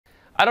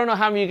I don't know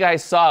how many of you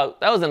guys saw,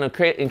 that was an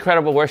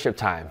incredible worship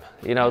time.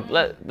 You know,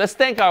 let's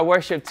thank our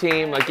worship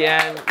team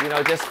again, you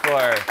know, just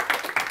for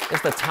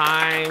just the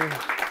time,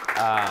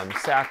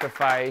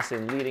 sacrifice,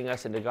 and leading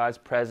us into God's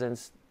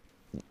presence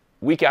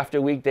week after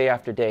week, day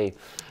after day.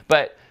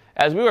 But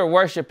as we were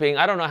worshiping,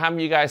 I don't know how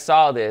many of you guys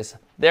saw this,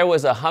 there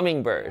was a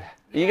hummingbird.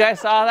 You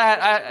guys saw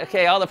that?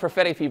 Okay, all the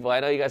prophetic people,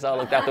 I know you guys all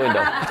looked out the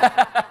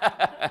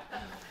window.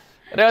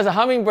 There was a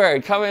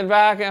hummingbird coming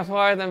back and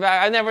forth and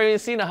back. I've never even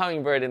seen a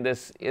hummingbird in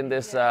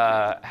this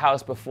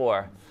house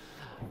before.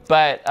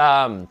 But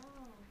I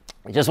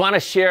just want to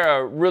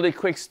share a really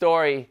quick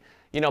story.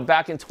 You know,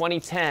 back in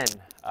 2010,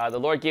 the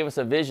Lord gave us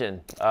a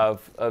vision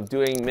of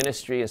doing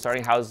ministry and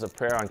starting houses of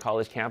prayer on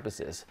college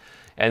campuses.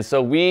 And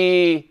so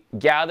we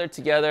gathered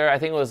together. I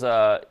think it was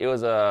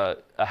a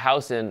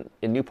house in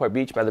Newport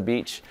Beach by the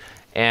beach.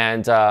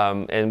 And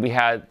we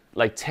had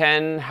like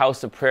 10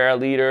 house of prayer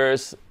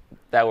leaders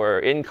that were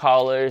in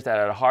college, that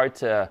had a heart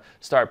to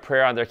start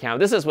prayer on their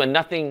campus. This is when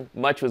nothing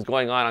much was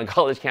going on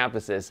college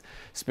campuses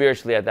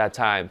spiritually at that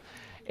time.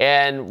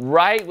 And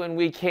right when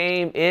we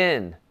came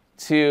in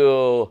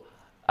to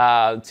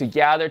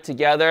gather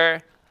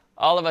together,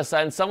 all of a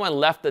sudden someone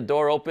left the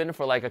door open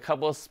for like a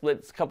couple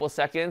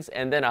seconds,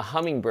 and then a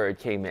hummingbird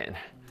came in.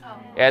 Oh.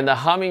 And the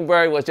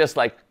hummingbird was just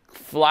like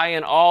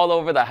flying all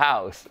over the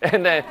house.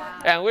 And then,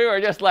 and we were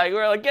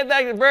like, get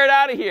that bird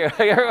out of here.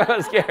 Everyone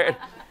was scared.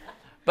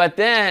 But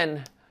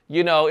then,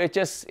 you know, it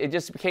just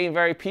became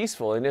very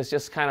peaceful, and it's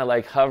just kind of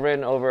like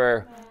hovering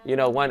over, you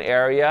know, one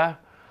area.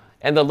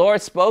 And the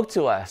Lord spoke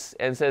to us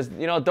and says,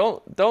 you know,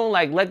 don't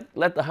like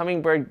let the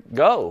hummingbird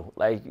go.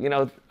 Like, you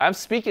know, I'm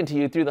speaking to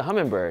you through the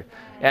hummingbird.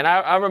 And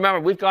I remember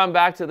we've gone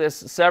back to this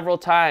several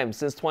times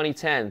since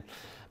 2010,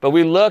 but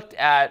we looked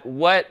at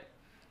what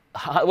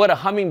a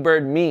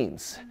hummingbird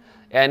means.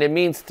 And it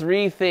means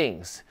three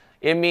things.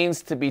 It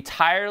means to be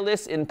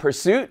tireless in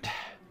pursuit.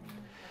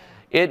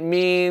 It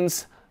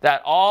means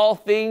that all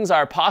things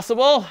are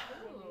possible,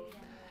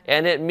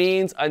 and it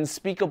means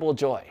unspeakable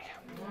joy.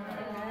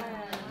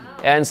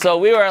 And so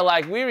we were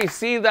like, we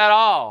received that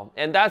all.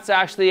 And that's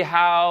actually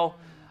how,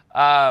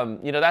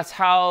 you know, that's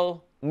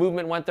how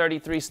Movement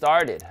 133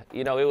 started.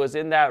 You know, it was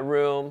in that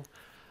room,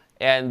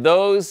 and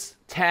those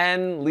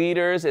 10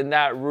 leaders in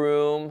that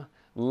room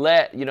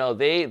you know,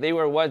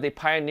 they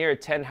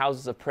pioneered 10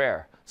 houses of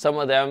prayer. Some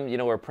of them, you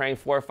know, were praying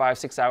 4, 5,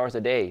 6 hours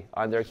a day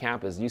on their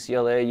campus,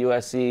 UCLA,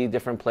 USC,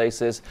 different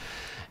places.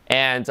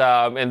 And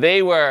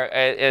they were,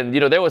 and you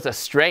know, there was a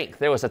strength,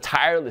 there was a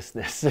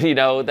tirelessness, you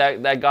know,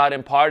 that God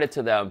imparted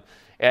to them.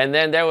 And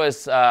then there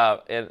was,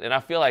 and I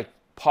feel like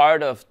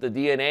part of the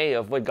DNA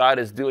of what God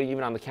is doing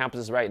even on the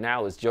campuses right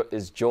now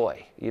is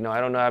joy. You know, I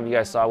don't know if you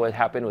guys saw what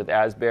happened with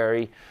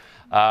Asbury,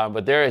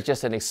 but there is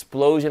just an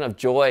explosion of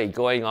joy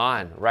going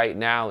on right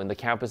now in the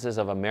campuses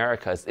of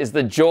America. It's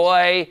the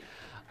joy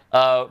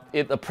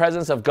the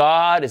presence of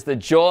God, is the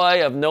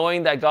joy of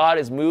knowing that God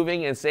is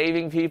moving and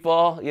saving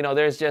people. You know,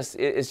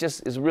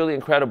 it's really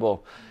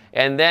incredible.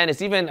 And then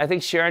it's even, I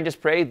think Sharon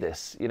just prayed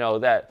this, you know,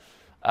 that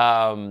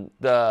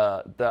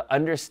the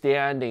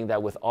understanding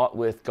that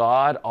with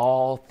God,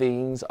 all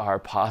things are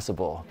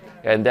possible,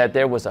 and that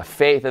there was a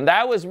faith. And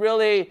that was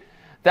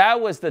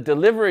the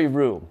delivery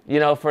room, you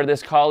know, for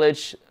this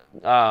college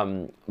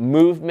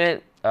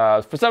movement.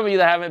 For some of you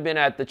that haven't been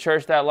at the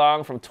church that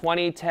long, from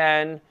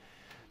 2010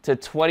 to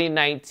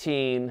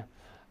 2019,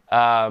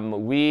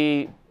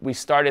 we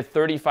started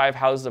 35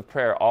 houses of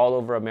prayer all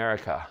over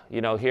America,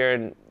 you know,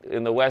 here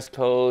in the West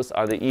Coast,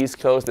 on the East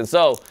Coast. And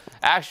so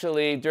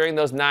actually during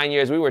those 9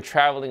 years, we were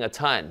traveling a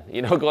ton,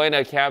 you know, going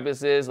to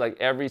campuses like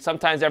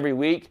sometimes every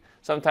week,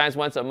 sometimes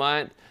once a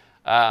month,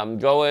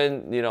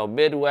 going, you know,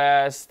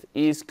 Midwest,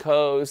 East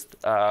Coast.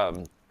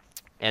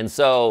 And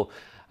so,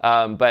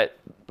 but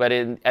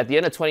at the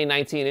end of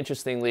 2019,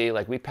 interestingly,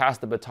 like we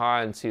passed the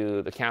baton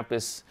to the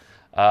campus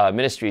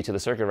ministry, to the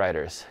circuit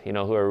riders, you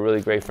know, who are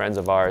really great friends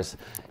of ours.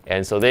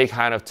 And so they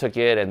kind of took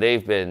it, and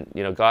they've been,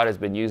 you know, God has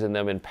been using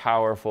them in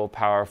powerful,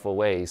 powerful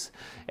ways.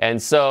 And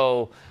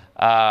so,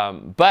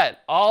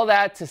 but all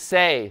that to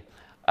say,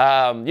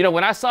 you know,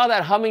 when I saw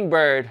that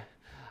hummingbird,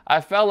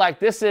 I felt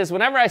like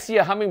whenever I see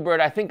a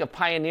hummingbird, I think of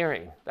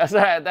pioneering. That's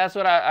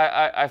what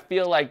I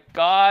feel like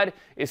God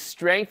is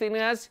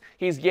strengthening us.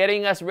 He's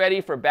getting us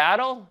ready for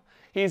battle.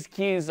 He's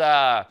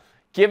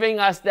giving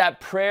us that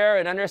prayer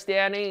and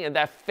understanding and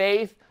that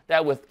faith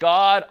that with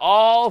God,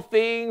 all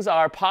things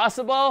are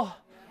possible.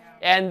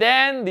 And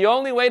then the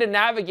only way to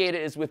navigate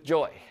it is with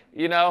joy.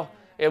 You know,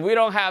 if we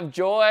don't have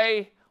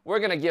joy, we're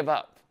going to give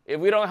up. If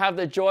we don't have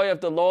the joy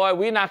of the Lord,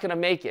 we're not going to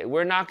make it.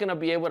 We're not going to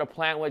be able to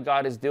plant what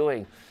God is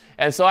doing.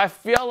 And so I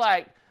feel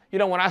like, you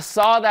know, when I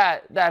saw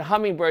that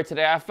hummingbird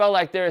today, I felt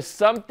like there is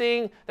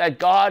something that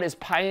God is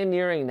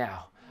pioneering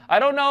now. I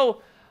don't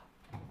know.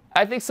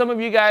 I think some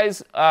of you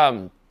guys,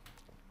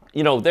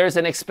 you know, there's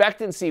an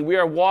expectancy. We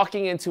are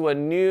walking into a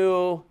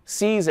new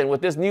season with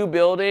this new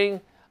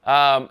building.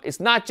 It's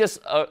not just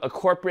a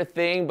corporate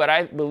thing, but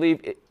I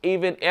believe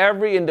even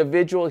every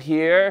individual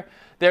here,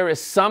 there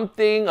is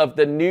something of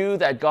the new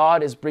that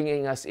God is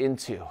bringing us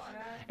into.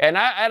 And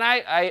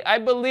I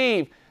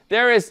believe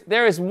there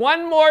is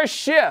one more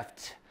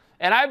shift.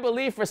 And I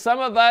believe for some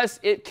of us,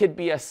 it could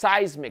be a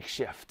seismic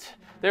shift.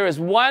 There is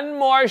one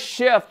more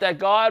shift that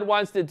God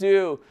wants to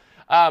do.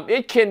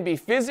 It can be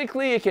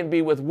physically, it can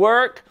be with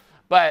work,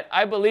 but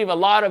I believe a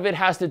lot of it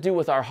has to do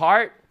with our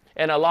heart,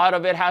 and a lot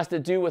of it has to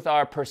do with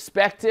our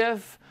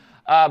perspective.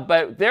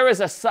 But there's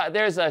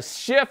a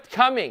shift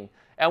coming,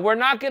 and we're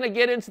not going to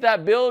get into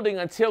that building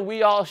until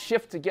we all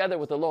shift together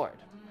with the Lord.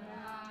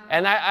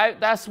 And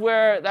that's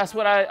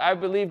what I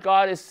believe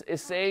God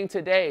is saying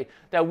today,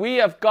 that we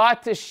have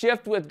got to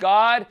shift with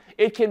God.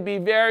 It can be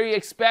very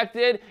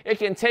expected. It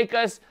can take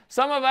us,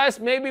 some of us,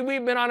 maybe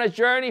we've been on a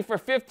journey for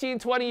 15,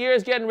 20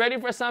 years getting ready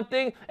for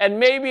something, and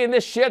maybe in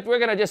this shift we're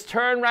going to just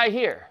turn right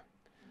here.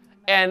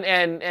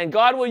 And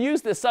God will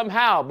use this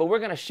somehow, but we're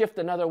going to shift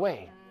another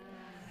way.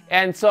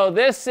 And so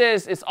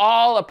it's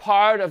all a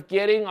part of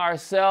getting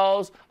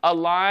ourselves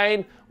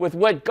aligned with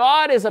what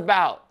God is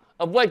about,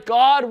 of what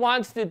God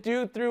wants to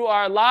do through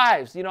our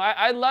lives. You know,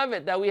 I love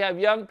it that we have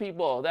young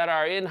people that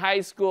are in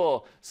high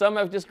school. Some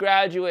have just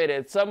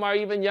graduated. Some are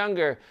even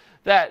younger.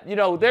 That, you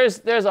know,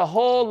 there's a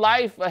whole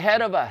life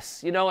ahead of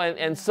us, you know,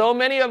 and so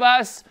many of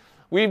us,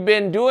 we've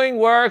been doing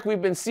work.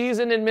 We've been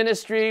seasoned in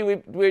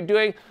ministry.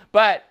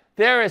 But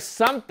there is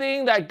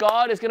something that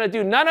God is going to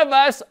do. None of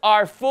us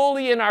are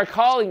fully in our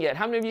calling yet.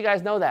 How many of you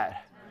guys know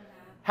that?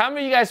 How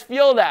many of you guys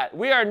feel that?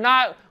 We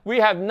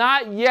have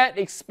not yet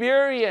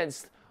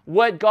experienced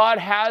what God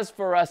has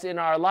for us in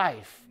our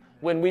life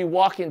when we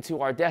walk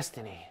into our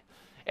destiny.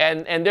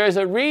 And there's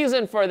a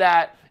reason for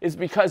that, is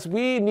because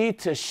we need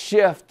to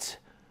shift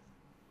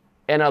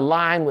and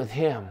align with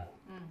Him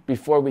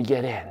before we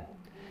get in.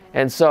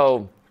 And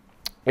so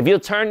if you'll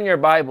turn in your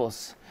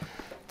Bibles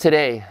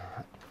today,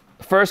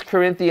 1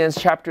 Corinthians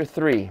chapter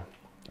 3.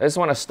 I just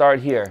want to start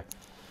here.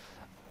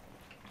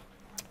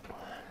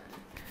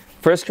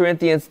 1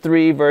 Corinthians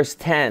 3 verse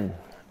 10.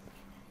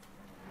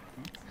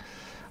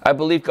 I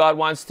believe God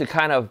wants to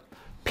kind of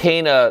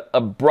paint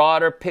a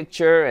broader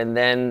picture and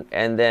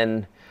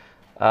then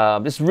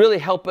just really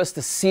help us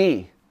to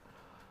see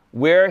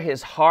where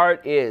His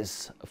heart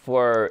is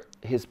for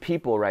His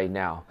people right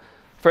now.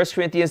 1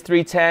 Corinthians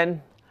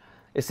 3:10,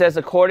 it says,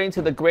 according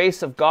to the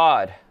grace of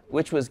God,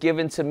 which was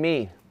given to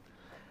me,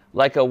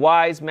 like a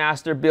wise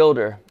master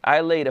builder, I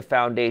laid a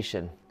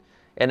foundation,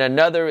 and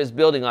another is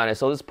building on it.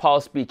 So this is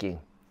Paul speaking.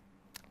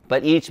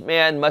 But each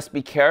man must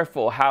be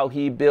careful how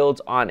he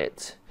builds on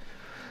it.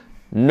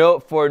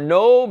 For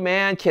no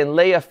man can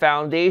lay a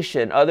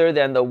foundation other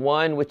than the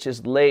one which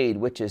is laid,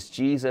 which is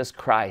Jesus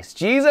Christ.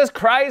 Jesus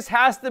Christ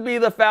has to be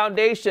the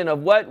foundation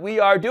of what we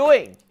are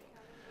doing.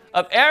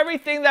 Of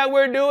everything that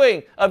we're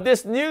doing, of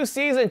this new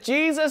season,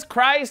 Jesus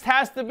Christ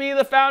has to be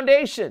the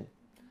foundation.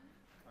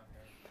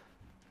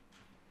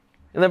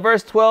 And then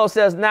verse 12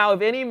 says, now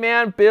if any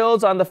man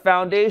builds on the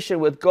foundation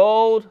with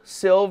gold,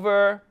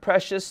 silver,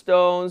 precious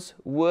stones,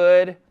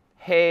 wood,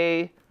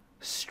 hay,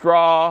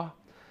 straw,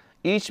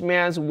 each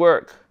man's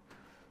work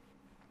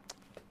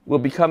will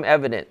become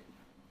evident,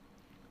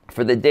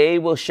 for the day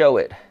will show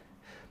it,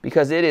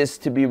 because it is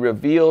to be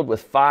revealed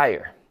with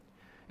fire,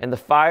 and the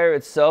fire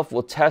itself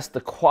will test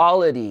the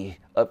quality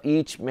of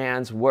each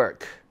man's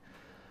work.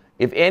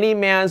 If any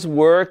man's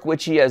work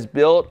which he has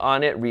built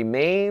on it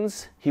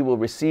remains, he will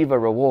receive a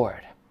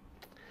reward.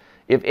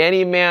 If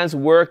any man's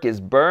work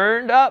is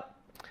burned up,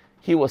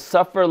 he will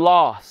suffer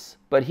loss,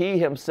 but he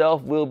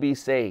himself will be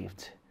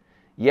saved,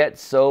 yet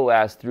so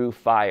as through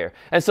fire.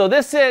 And so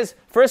this is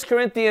 1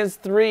 Corinthians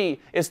 3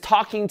 is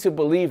talking to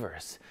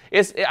believers.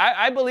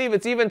 I believe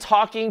it's even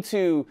talking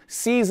to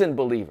seasoned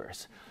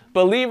believers.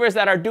 Believers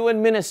that are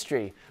doing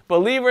ministry.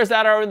 Believers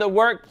that are in the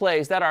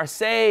workplace, that are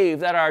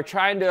saved, that are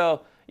trying to,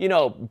 you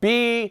know,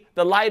 be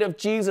the light of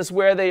Jesus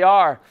where they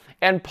are.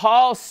 And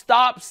Paul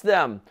stops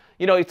them.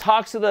 You know, he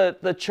talks to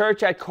the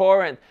church at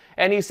Corinth,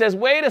 and he says,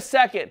 wait a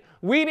second,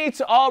 we need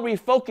to all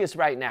refocus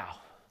right now.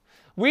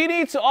 We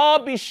need to all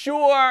be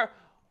sure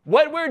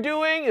what we're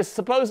doing is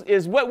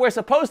what we're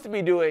supposed to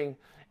be doing,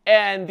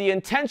 and the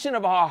intention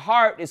of our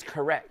heart is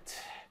correct.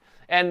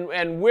 And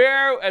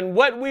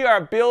what we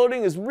are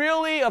building is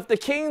really of the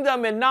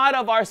kingdom and not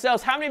of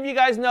ourselves. How many of you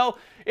guys know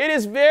it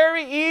is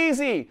very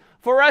easy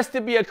for us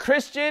to be a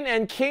Christian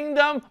and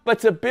kingdom, but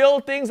to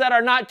build things that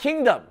are not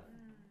kingdom?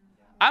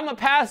 I'm a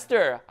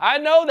pastor. I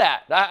know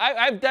that.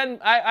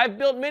 I've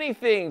built many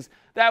things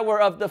that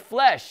were of the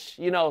flesh,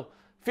 you know,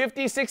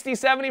 50, 60,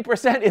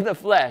 70% in the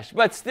flesh,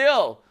 but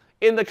still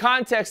in the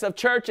context of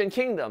church and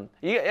kingdom.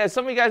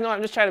 Some of you guys know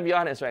I'm just trying to be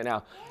honest right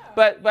now.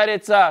 But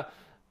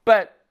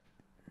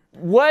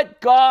what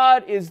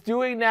God is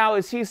doing now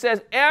is He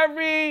says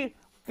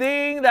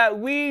everything that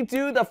we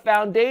do, the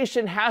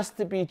foundation has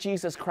to be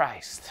Jesus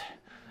Christ.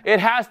 It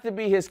has to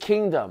be His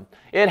kingdom.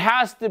 It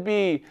has to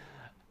be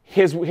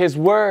His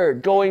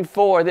word going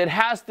forth. It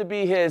has to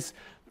be His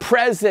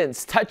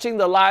presence touching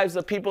the lives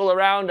of people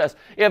around us.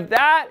 If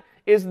that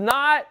is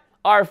not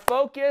our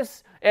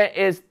focus,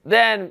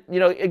 then, you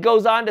know, it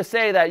goes on to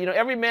say that, you know,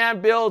 every man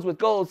builds with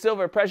gold,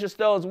 silver, precious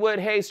stones, wood,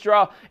 hay,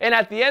 straw. And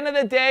at the end of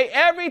the day,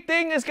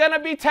 everything is going to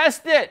be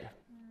tested.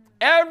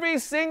 Every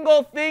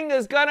single thing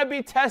is going to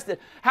be tested.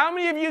 How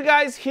many of you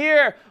guys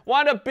here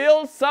want to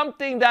build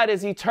something that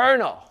is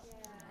eternal?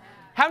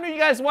 How many of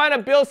you guys want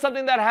to build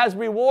something that has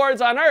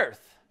rewards on earth?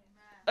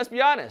 Let's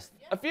be honest.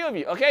 A few of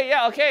you. Okay,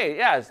 yeah, okay,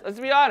 yes. Let's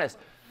be honest.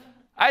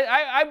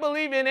 I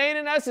believe innate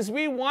in us is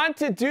we want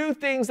to do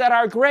things that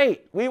are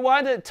great. We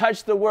want to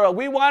touch the world.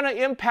 We want to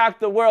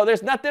impact the world.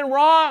 There's nothing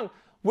wrong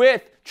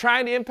with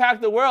trying to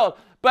impact the world.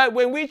 But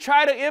when we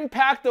try to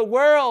impact the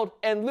world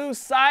and lose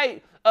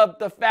sight of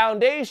the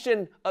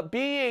foundation of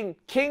being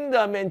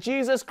kingdom and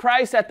Jesus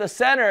Christ at the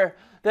center,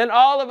 then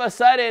all of a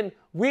sudden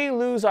we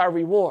lose our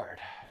reward.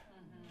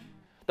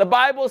 The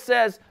Bible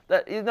says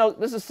that,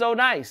 this is so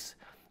nice.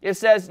 It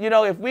says,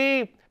 if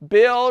we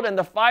build and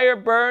the fire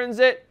burns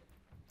it,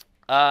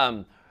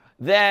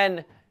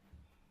 then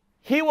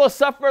he will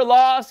suffer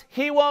loss.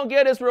 He won't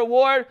get his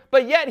reward,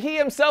 but yet he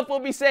himself will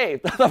be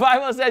saved. The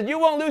Bible says you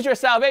won't lose your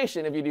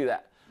salvation if you do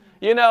that.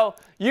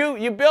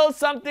 You build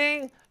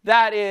something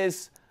that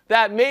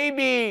may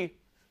be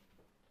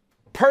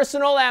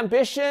personal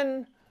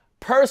ambition,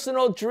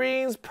 personal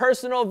dreams,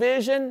 personal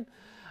vision.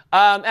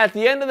 At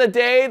the end of the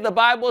day, the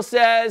Bible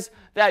says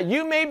that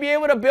you may be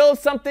able to build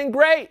something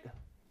great,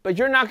 but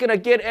you're not going to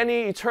get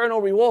any eternal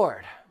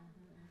reward.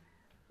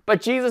 But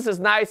Jesus is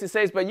nice. He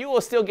says, but you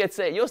will still get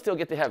saved. You'll still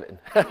get to heaven.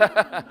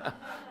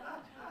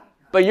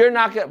 But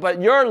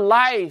your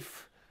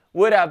life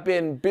would have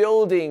been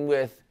building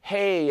with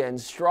hay and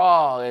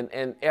straw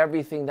and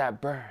everything that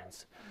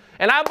burns.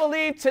 And I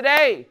believe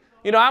today,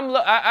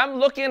 I'm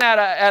looking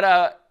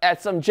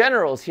at some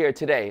generals here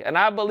today. And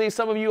I believe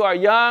some of you are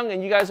young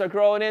and you guys are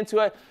growing into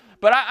it.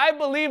 But I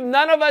believe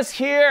none of us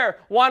here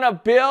want to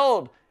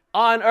build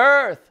on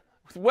earth.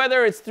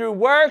 Whether it's through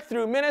work,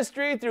 through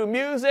ministry, through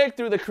music,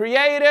 through the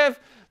creative,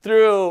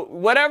 through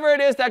whatever it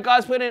is that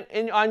God's put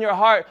on your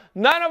heart,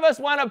 none of us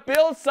want to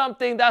build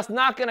something that's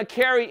not going to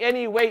carry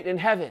any weight in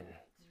heaven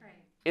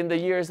in the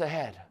years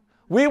ahead.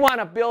 We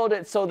want to build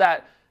it so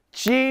that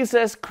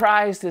Jesus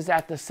Christ is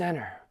at the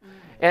center.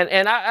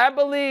 And I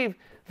believe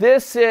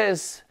this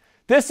is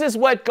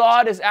what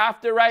God is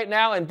after right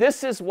now, and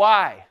this is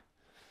why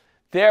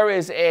there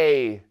is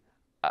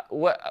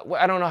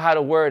I don't know how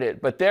to word it,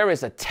 but there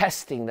is a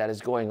testing that is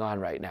going on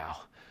right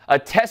now. A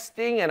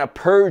testing and a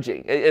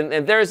purging.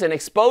 And there's an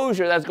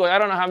exposure that's going on. I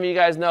don't know how many of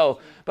you guys know,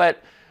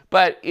 but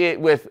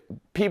with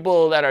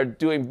people that are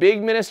doing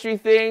big ministry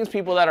things,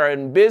 people that are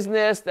in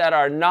business, that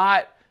are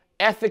not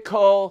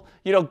ethical.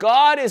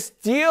 God is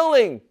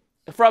dealing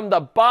from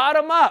the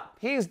bottom up.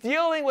 He's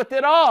dealing with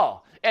it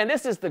all. And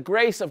this is the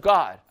grace of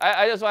God.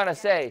 I just want to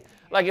say,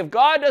 if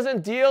God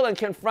doesn't deal and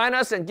confront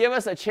us and give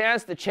us a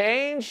chance to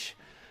change,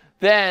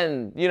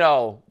 then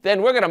we're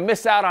going to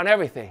miss out on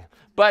everything.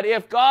 But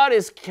if God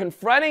is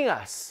confronting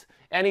us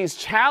and he's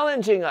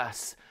challenging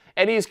us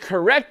and he's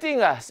correcting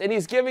us and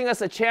he's giving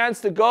us a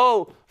chance to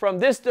go from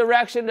this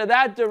direction to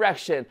that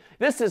direction,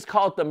 this is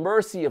called the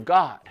mercy of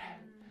God.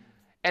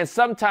 And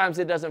sometimes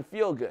it doesn't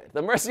feel good.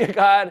 The mercy of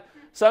God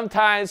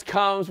sometimes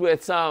comes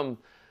with some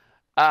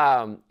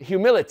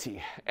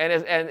humility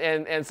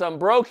and some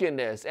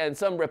brokenness and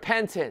some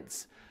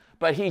repentance.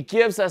 But he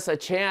gives us a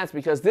chance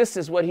because this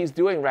is what he's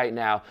doing right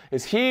now,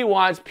 is he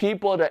wants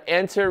people to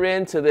enter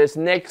into this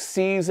next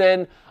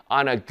season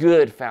on a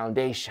good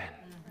foundation.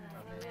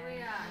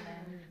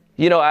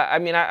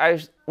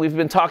 We've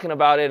been talking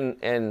about it,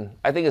 and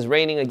I think it's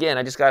raining again.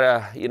 I just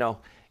gotta,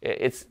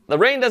 the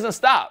rain doesn't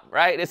stop,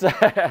 right?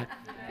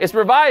 It's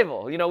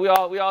revival. We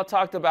all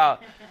talked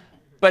about,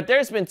 but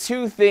there's been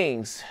two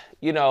things.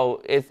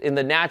 It's in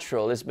the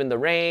natural. It's been the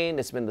rain,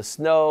 it's been the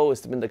snow,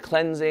 it's been the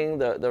cleansing,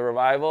 the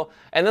revival.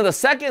 And then the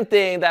second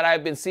thing that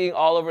I've been seeing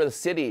all over the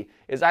city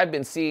is I've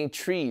been seeing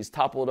trees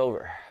toppled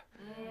over.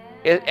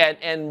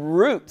 And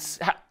roots.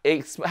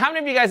 How many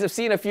of you guys have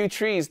seen a few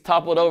trees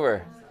toppled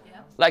over?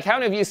 How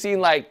many of you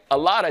seen a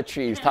lot of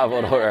trees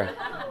toppled over?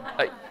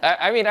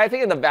 I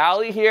think in the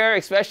valley here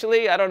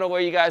especially, I don't know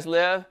where you guys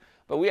live,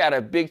 but we had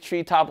a big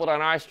tree toppled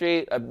on our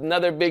street,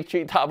 another big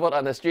tree toppled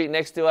on the street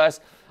next to us.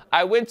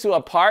 I went to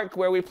a park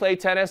where we play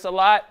tennis a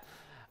lot.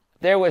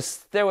 There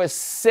was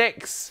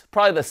 6,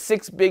 probably the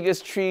 6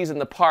 biggest trees in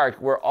the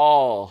park were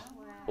all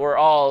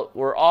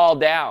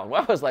down.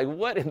 I was like,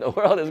 what in the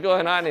world is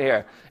going on in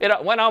here?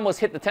 One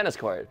almost hit the tennis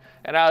court.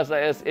 And I was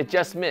like, it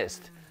just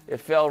missed. It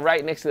fell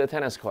right next to the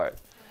tennis court.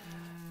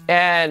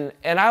 And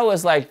I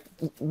was like,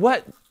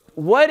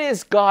 what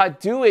is God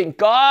doing?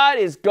 God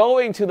is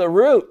going to the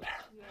root.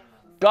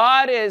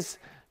 God is,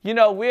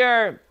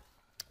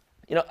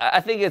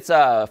 I think it's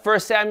 1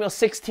 Samuel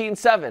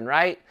 16:7,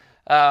 right?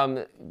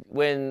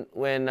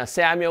 When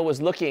Samuel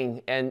was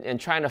looking and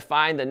trying to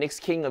find the next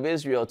king of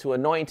Israel to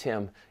anoint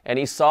him, and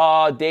he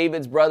saw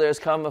David's brothers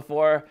come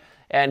before,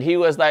 and he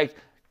was like,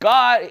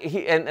 God,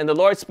 and the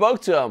Lord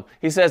spoke to him.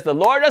 He says, the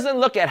Lord doesn't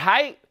look at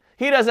height.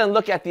 He doesn't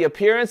look at the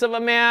appearance of a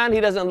man. He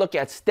doesn't look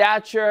at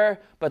stature,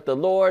 but the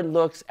Lord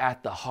looks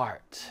at the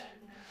heart.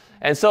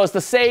 And so it's the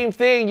same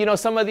thing.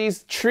 Some of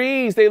these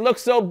trees, they look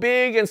so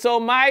big and so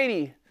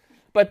mighty,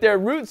 but their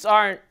roots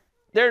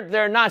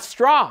they're not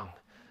strong.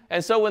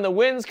 And so when the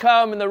winds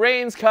come and the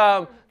rains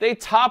come, they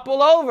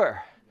topple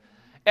over.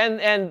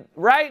 And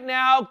right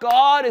now,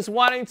 God is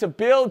wanting to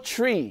build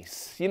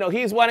trees. You know,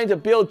 he's wanting to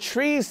build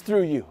trees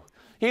through you.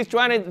 He's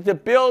trying to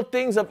build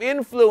things of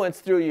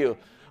influence through you,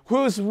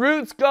 whose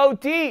roots go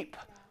deep,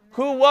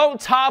 who won't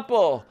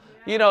topple.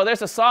 You know,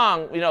 there's a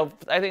song, you know,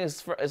 I think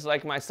it's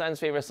like my son's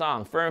favorite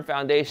song, Firm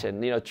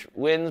Foundation. You know,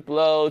 winds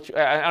blow,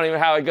 I don't even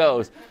know how it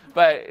goes.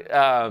 But,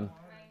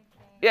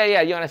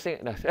 yeah, you want to sing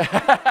it? No.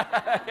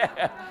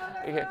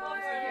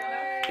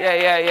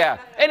 Yeah.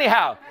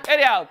 Anyhow,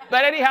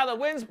 the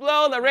winds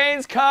blow, the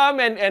rains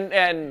come,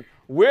 and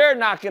we're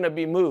not going to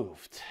be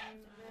moved.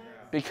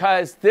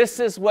 Because this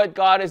is what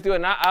God is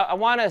doing. I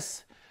want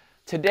us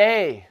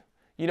today,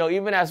 you know,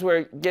 even as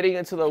we're getting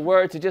into the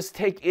Word, to just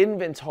take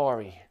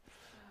inventory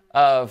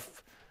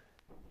of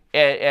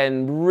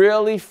and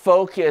really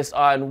focus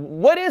on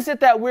what is it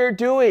that we're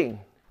doing,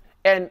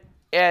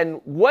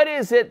 and what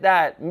is it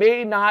that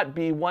may not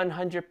be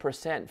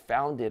 100%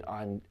 founded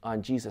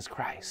on Jesus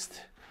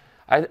Christ.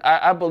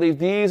 I believe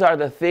these are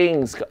the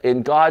things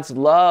in God's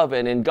love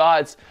and in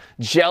God's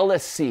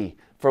jealousy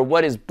for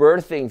what is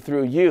birthing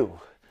through you.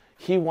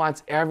 He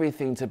wants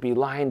everything to be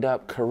lined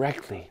up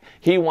correctly.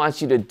 He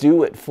wants you to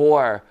do it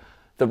for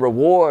the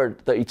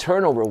reward, the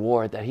eternal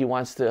reward that he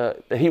wants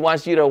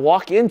you to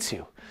walk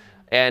into.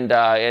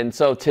 And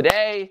so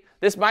today,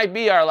 this might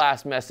be our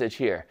last message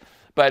here.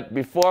 But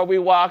before we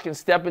walk and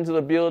step into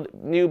the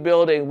new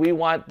building, we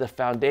want the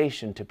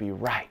foundation to be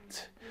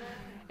right.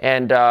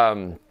 And,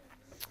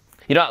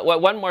 you know,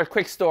 one more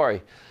quick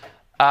story.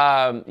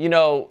 You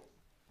know,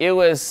 it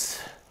was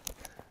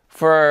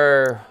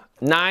for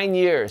 9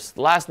 years,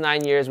 the last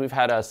 9 years, we've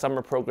had a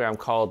summer program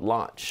called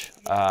Launch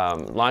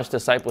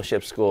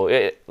Discipleship School.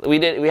 We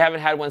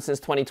haven't had one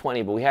since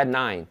 2020, but we had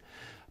 9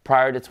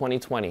 prior to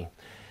 2020.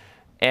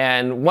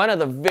 And one of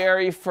the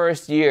very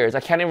first years,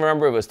 I can't even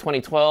remember if it was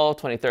 2012,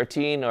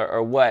 2013,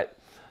 or what.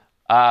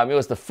 It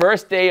was the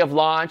first day of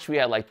launch. We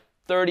had like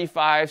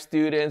 35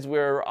 students. We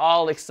were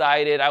all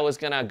excited. I was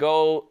going to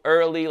go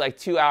early, like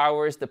 2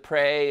 hours to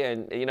pray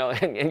and, you know,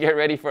 and get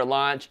ready for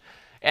launch.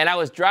 And I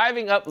was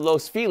driving up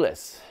Los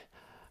Feliz.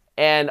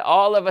 And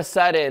all of a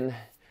sudden,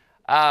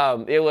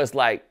 it was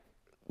like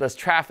this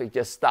traffic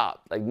just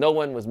stopped. Like no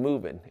one was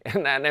moving.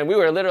 And we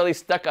were literally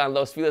stuck on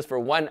Los Feliz for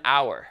 1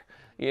 hour,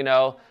 you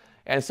know.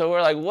 And so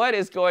we're like, what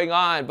is going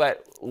on?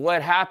 But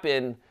what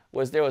happened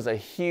was there was a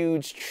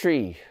huge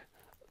tree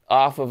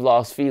off of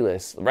Los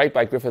Feliz, right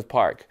by Griffith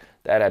Park,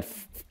 that had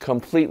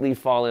completely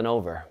fallen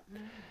over.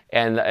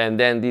 And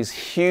then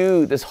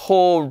this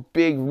whole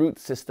big root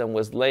system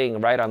was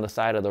laying right on the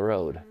side of the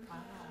road.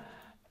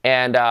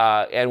 And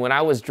when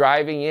I was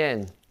driving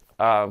in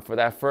for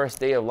that first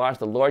day of launch,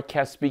 the Lord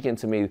kept speaking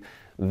to me,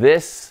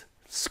 this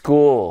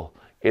school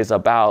is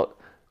about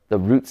the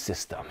root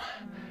system.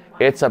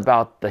 It's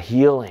about the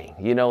healing,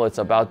 you know, it's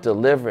about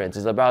deliverance.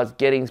 It's about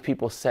getting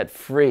people set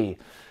free.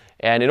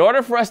 And in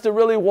order for us to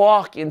really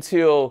walk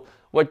into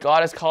what God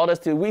has called us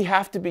to, we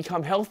have to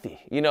become healthy.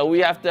 You know,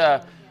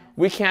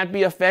 we can't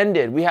be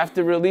offended. We have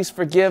to release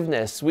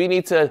forgiveness. We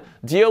need to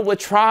deal with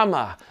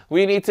trauma.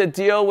 We need to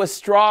deal with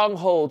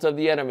strongholds of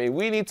the enemy.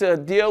 We need to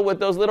deal with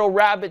those little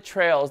rabbit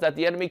trails that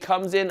the enemy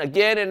comes in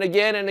again and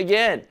again and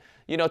again,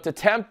 you know, to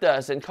tempt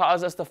us and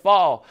cause us to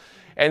fall.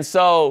 And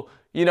so,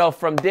 you know,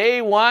 from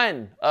day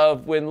one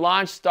of when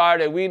launch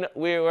started, we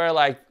were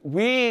like,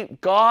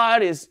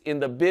 God is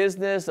in the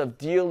business of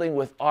dealing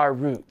with our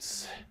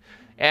roots.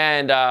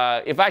 And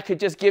if I could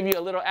just give you a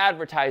little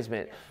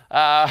advertisement,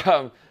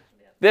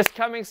 this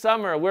coming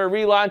summer, we're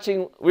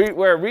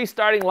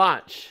restarting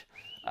launch.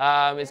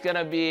 It's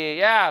gonna be,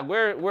 yeah,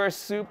 we're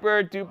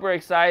super duper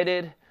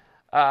excited.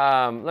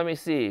 Let me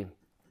see.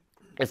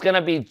 It's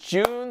gonna be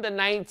June the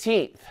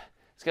 19th.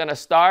 It's gonna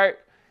start.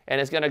 And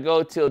it's going to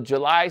go till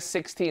July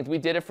 16th. We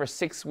did it for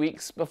 6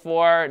 weeks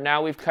before.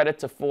 Now we've cut it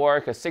to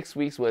 4 because 6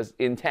 weeks was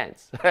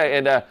intense.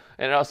 and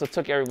it also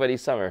took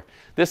everybody's summer.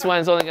 This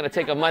one's only going to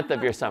take a month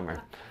of your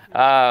summer.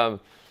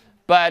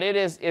 But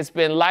it's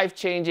been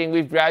life-changing.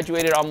 We've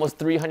graduated almost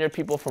 300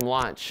 people from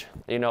launch,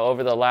 you know,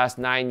 over the last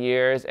 9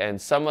 years.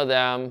 And some of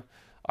them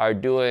are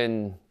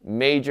doing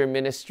major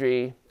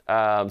ministry.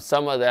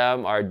 Some of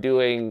them are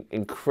doing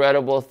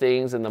incredible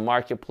things in the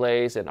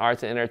marketplace, in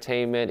arts and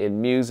entertainment,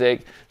 in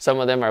music. Some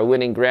of them are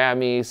winning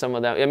Grammys. Some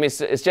of them, I mean,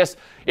 it's just,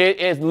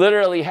 it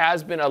literally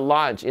has been a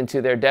launch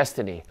into their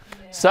destiny.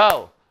 Yeah.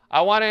 So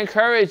I want to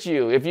encourage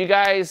you, if you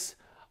guys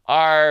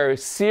are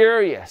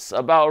serious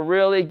about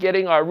really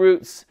getting our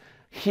roots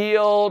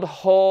healed,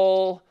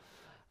 whole,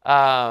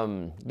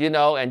 you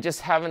know, and just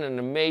having an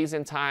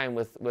amazing time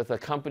with a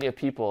company of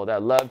people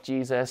that love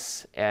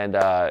Jesus and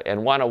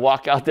want to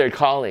walk out their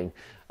calling.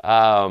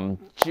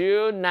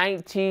 June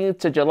 19th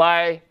to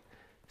July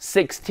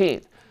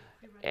 16th.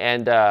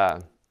 And,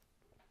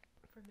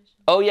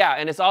 oh yeah,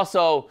 and it's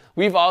also,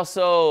 we've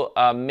also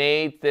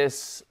made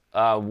this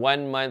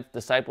 1 month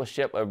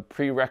discipleship a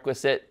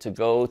prerequisite to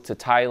go to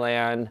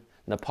Thailand,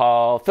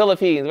 Nepal,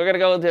 Philippines. We're going to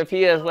go to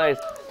Pia's place.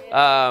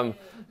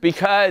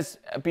 Because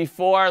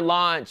before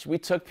launch, we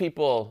took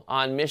people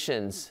on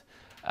missions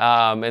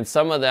And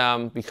some of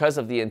them, because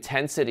of the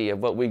intensity of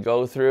what we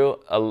go through,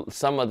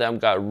 some of them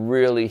got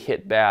really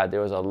hit bad.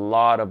 There was a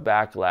lot of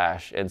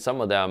backlash. And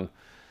some of them,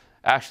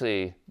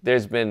 actually,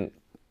 there's been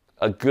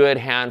a good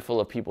handful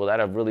of people that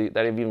have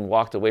even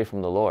walked away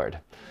from the Lord.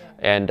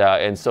 Yeah.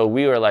 And so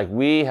we were like,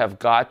 we have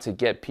got to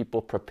get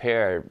people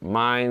prepared,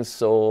 mind,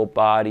 soul,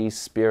 body,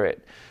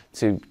 spirit,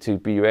 to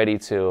be ready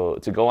to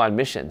go on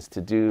missions, to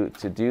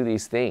do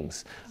these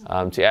things,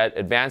 to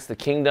advance the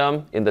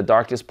kingdom in the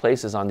darkest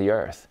places on the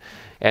earth.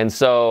 And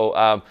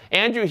so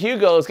Andrew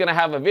Hugo is going to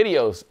have a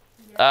video.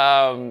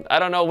 I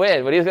don't know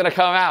when, but he's going to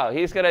come out.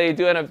 He's going to be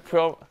doing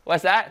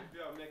what's that?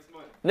 Yeah, next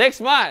month.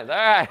 Next month. All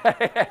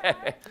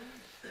right.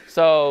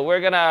 So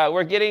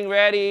we're getting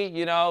ready.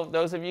 You know,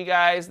 those of you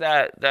guys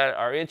that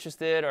are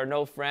interested or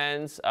know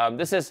friends,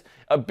 this is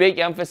a big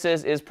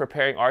emphasis is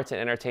preparing arts and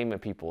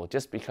entertainment people,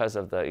 just because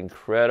of the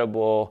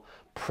incredible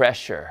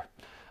pressure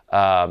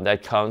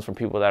that comes from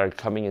people that are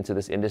coming into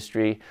this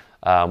industry.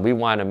 We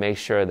want to make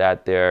sure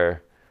that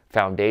their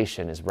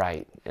foundation is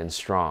right and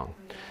strong.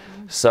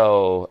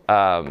 So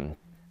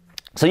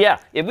yeah,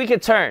 if we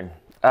could turn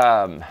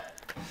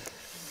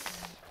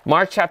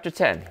Mark chapter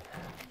 10.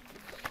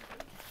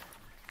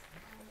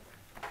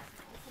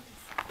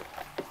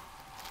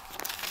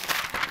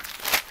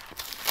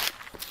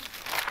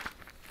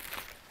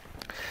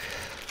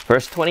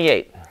 Verse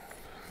 28,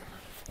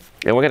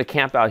 and we're going to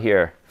camp out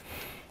here,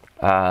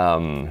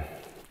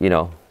 you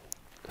know,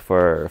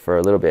 for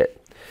a little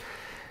bit.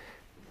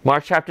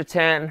 Mark chapter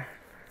 10,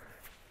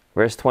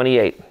 verse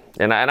 28,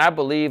 and I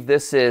believe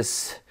this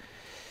is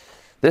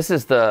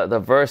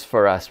the verse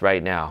for us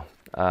right now,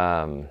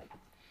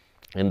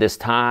 in this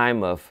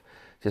time of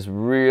just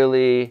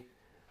really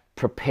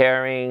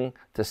preparing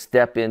to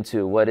step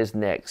into what is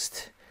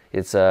next.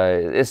 It's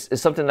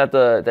something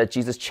that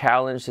Jesus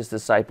challenged his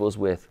disciples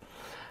with.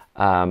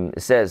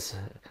 It says,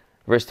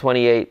 verse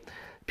 28,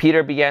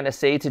 Peter began to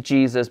say to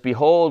Jesus,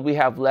 "Behold, we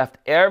have left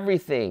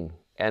everything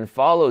and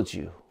followed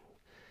you."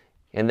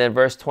 And then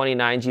verse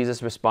 29,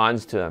 Jesus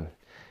responds to him.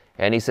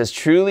 And he says,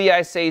 "Truly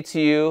I say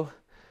to you,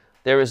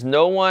 there is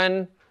no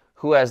one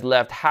who has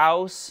left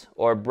house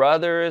or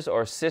brothers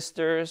or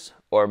sisters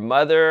or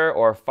mother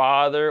or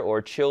father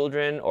or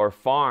children or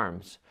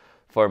farms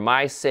for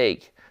my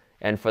sake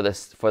and for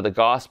the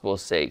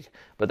gospel's sake,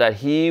 but that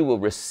he will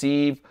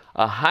receive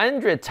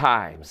 100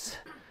 times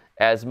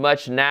as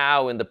much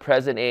now in the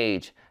present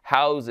age,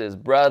 houses,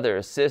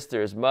 brothers,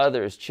 sisters,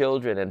 mothers,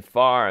 children, and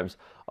farms,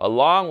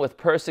 along with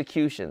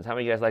persecutions." How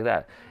many of you guys like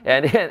that?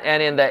 And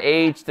in the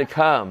age to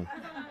come,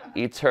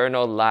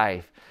 eternal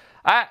life.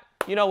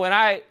 You know, when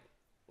I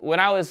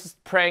was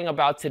praying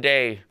about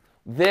today,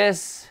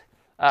 this,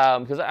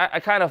 because I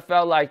kind of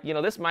felt like, you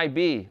know, this might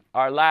be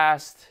our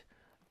last,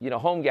 you know,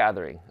 home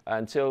gathering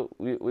until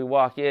we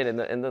walk in,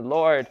 and the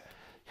Lord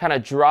kind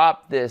of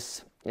dropped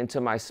this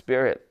into my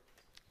spirit.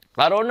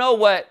 I don't know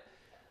what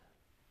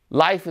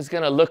life is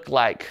going to look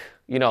like,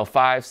 you know,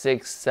 5,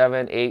 6,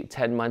 7, 8,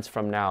 10 months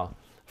from now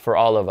for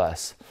all of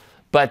us.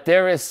 But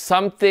there is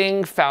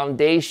something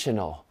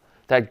foundational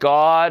that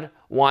God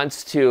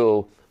wants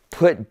to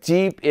put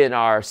deep in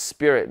our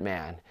spirit,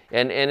 man.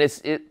 And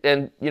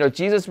you know,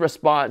 Jesus'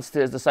 response to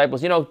his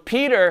disciples, you know,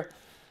 Peter,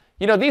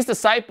 you know, these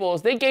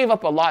disciples, they gave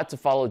up a lot to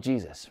follow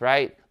Jesus,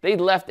 right? They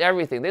left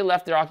everything. They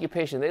left their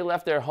occupation. They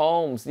left their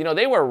homes. You know,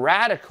 they were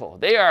radical.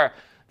 They are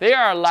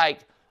like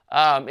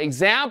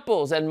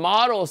examples and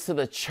models to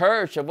the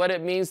church of what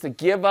it means to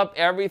give up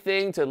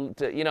everything,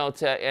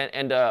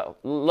 to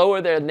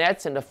lower their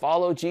nets and to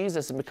follow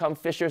Jesus and become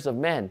fishers of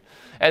men.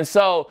 And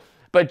so,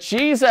 but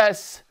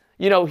Jesus,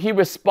 you know, he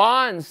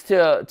responds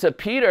to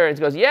Peter and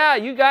goes, "Yeah,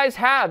 you guys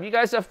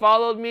have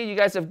followed me. You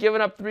guys have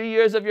given up 3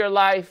 years of your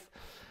life.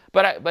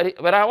 But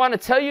I want to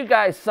tell you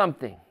guys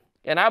something."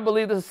 And I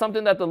believe this is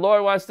something that the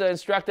Lord wants to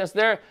instruct us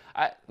there.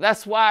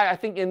 That's why I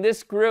think in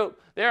this group,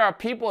 there are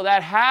people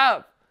that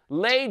have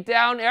laid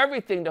down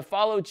everything to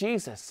follow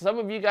Jesus. Some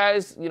of you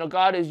guys, you know,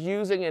 God is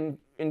using in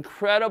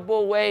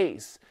incredible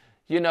ways,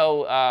 you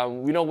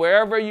know,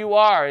 wherever you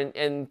are,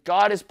 and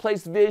God has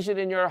placed vision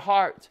in your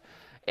heart.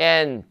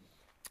 And,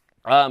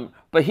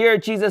 but here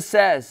Jesus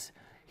says,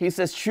 he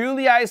says,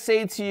 "Truly I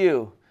say to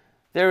you,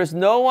 there is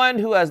no one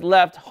who has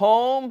left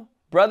home,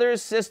 brother,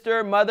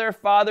 sister, mother,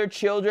 father,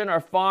 children, or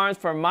farms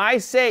for my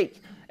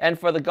sake and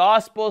for the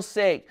gospel's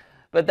sake,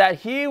 but that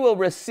he will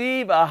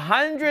receive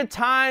 100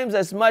 times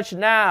as much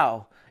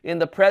now in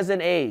the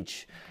present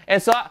age."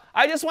 And so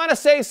I just want to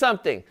say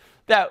something,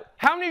 that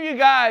how many of you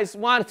guys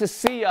want to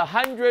see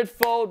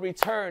 100-fold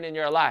return in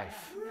your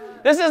life?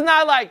 This is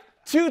not like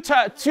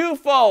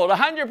twofold,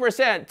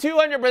 100%,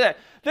 200%.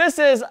 This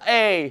is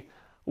a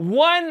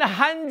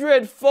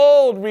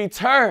 100-fold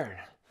return.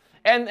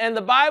 And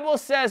the Bible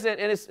says it,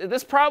 and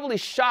this probably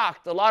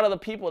shocked a lot of the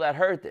people that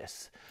heard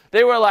this.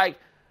 They were like,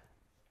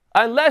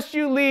 unless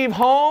you leave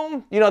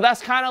home, you know,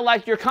 that's kind of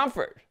like your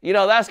comfort. You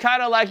know, that's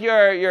kind of like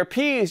your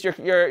peace,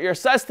 your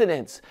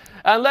sustenance.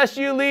 Unless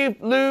you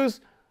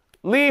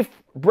leave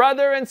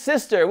brother and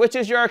sister, which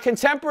is your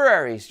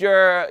contemporaries,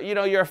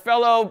 your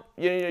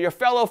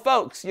fellow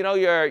folks,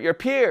 your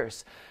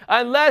peers,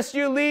 unless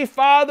you leave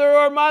father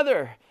or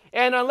mother,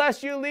 and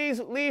unless you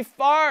leave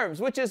farms,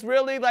 which is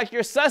really like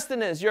your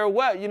sustenance, your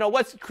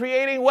what's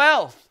creating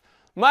wealth,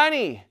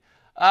 money,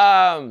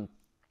 that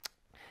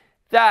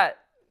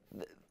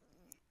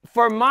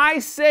for my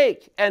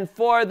sake and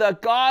for the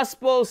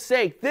gospel's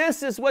sake,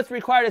 this is what's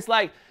required.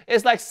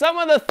 It's like some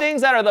of the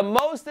things that are the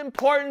most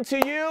important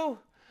to you,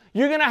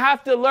 you're going to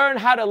have to learn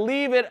how to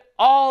leave it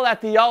all at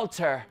the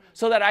altar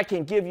so that I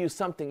can give you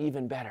something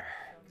even better.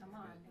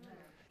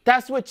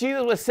 That's what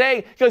Jesus was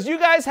saying, because you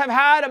guys have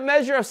had a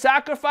measure of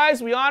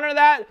sacrifice. We honor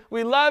that.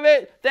 We love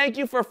it. Thank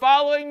you for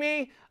following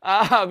me.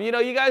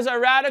 You guys are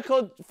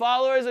radical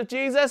followers of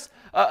Jesus,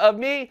 of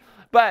me.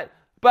 But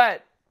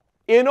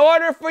in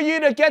order for you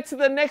to get to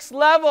the next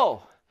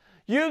level,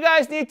 you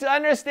guys need to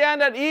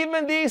understand that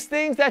even these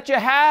things that you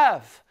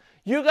have,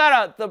 you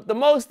got the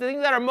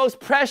things that are most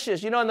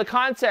precious, in the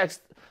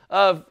context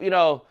of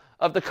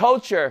the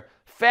culture,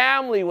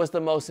 family was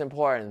the most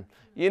important.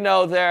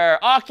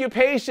 Their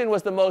occupation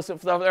was the most,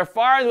 their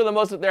farms were the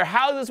most, their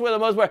houses were the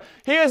most important.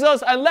 Here's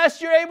those,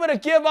 unless you're able to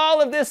give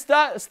all of this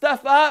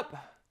stuff up,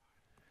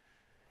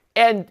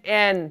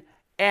 and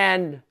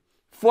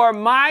for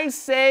my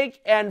sake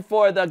and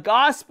for the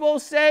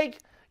gospel's sake,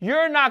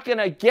 you're not going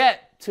to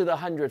get to the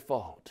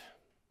 100-fold.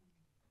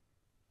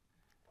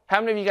 How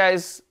many of you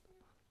guys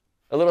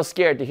a little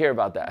scared to hear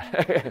about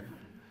that?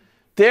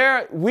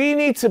 We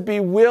need to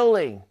be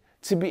willing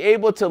to be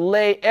able to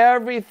lay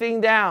everything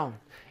down.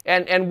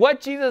 And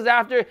what Jesus is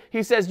after,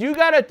 he says, you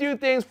got to do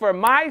things for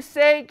my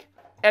sake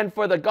and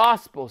for the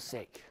gospel's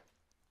sake.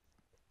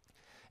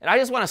 And I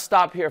just want to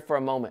stop here for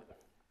a moment.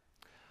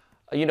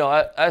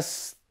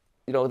 Us,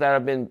 that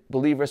have been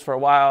believers for a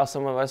while,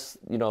 some of us,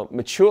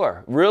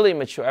 mature, really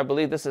mature. I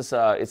believe this is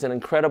it's an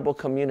incredible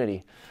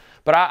community.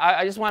 But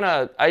I just want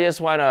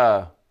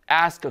to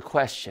ask a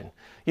question.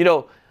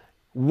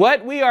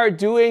 What we are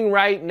doing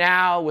right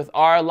now with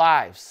our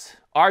lives,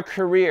 our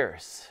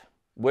careers,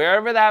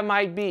 wherever that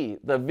might be,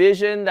 the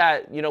vision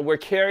that we're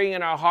carrying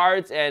in our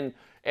hearts, and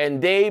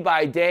day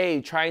by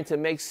day trying to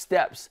make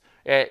steps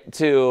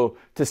to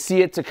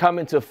see it to come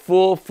into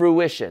full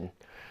fruition.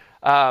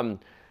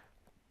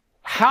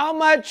 How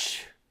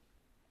much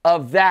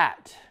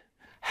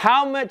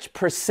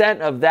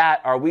percent of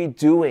that are we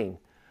doing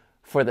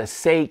for the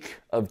sake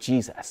of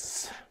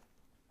Jesus?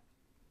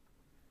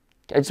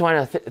 I just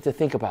want to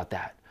think about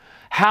that.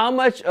 How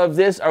much of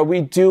this are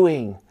we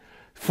doing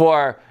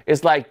for,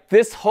 it's like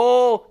this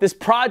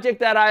project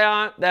that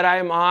I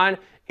am on,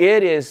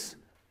 it is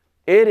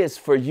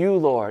for you,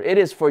 Lord. It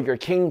is for your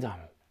kingdom.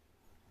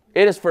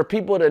 It is for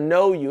people to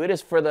know you. It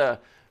is for the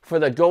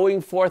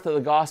going forth of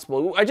the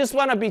gospel. I just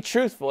want to be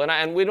truthful,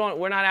 and we're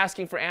not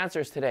asking for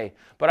answers today.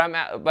 But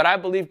I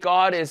believe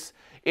God is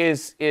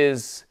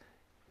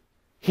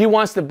He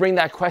wants to bring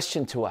that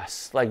question to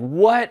us. Like,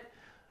 what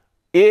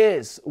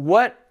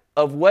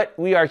of what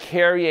we are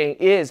carrying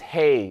is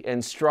hay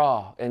and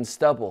straw and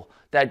stubble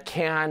that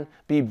can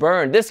be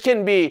burned. This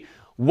can be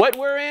what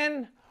we're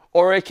in,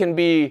 or it can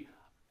be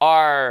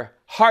our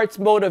heart's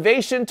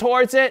motivation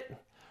towards it,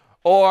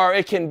 or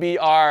it can be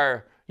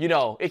our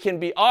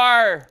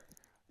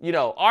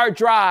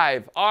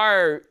drive,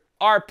 our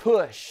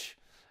push,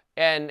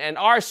 and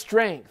our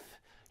strength.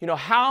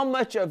 How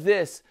much of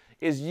this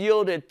is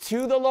yielded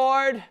to the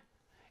Lord,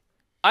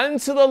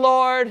 unto the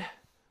Lord,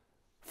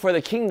 for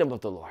the kingdom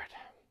of the Lord.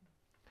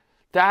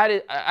 That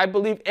is, I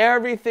believe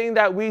everything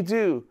that we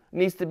do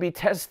needs to be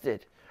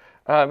tested.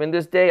 In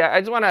this day, I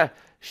just want to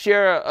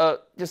share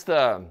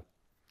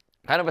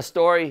kind of a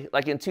story.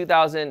 Like in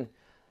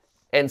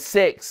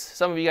 2006,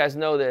 some of you guys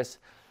know this,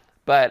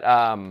 but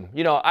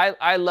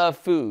I love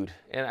food,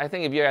 and I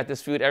think if you're at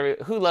this food,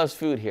 who loves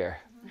food here?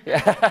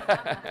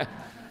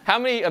 How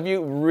many of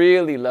you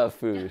really love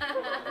food?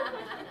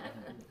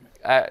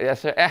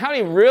 Yes, sir. And how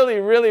many really,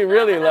 really,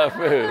 really love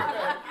food?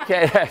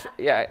 Okay,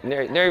 yeah,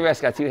 Nary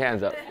West got two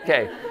hands up.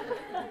 Okay,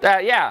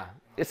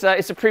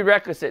 it's a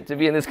prerequisite to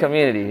be in this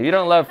community. If you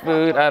don't love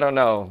food, I don't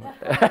know.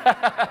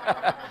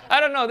 I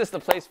don't know if this is the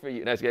place for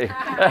you. No, just kidding.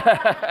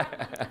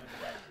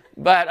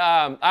 But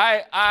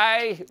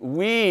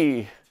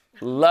we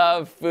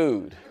love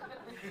food.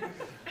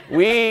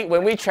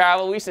 When we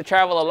travel, we used to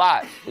travel a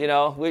lot. We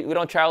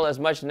don't travel as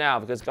much now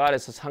because God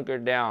has just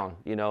hunkered down,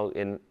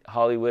 in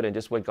Hollywood and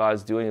just what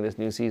God's doing in this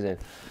new season.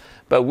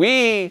 But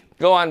we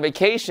go on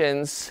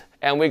vacations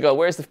and we go,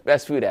 where's the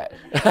best food at?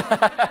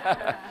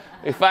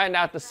 We find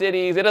out the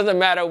cities. It doesn't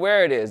matter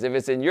where it is. If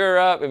it's in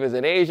Europe, if it's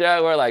in Asia,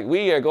 we're like,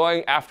 we are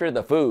going after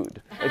the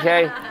food.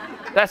 Okay?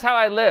 That's how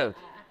I lived,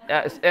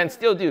 and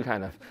still do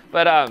kind of.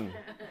 But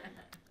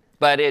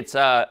it's,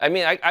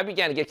 I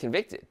began to get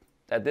convicted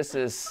that this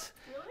is,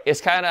 it's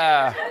kind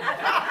of,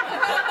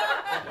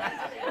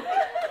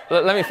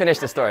 let me finish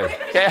the story,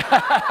 okay?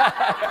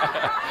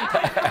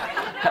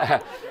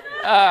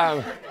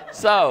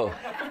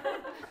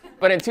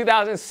 But in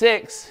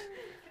 2006,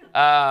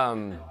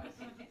 I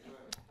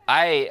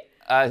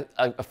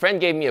a friend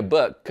gave me a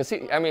book because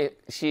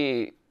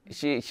she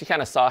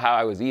kind of saw how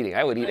I was eating.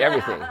 I would eat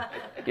everything,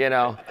 you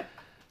know.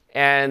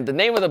 And the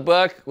name of the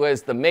book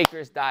was The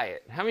Maker's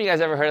Diet. How many of you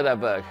guys ever heard of that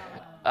book?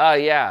 Oh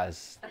yeah,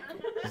 it's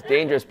a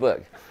dangerous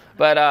book.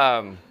 But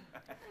I'll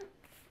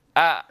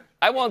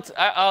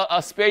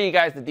spare you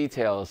guys the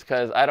details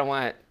because I don't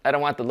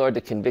want the Lord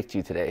to convict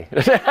you today.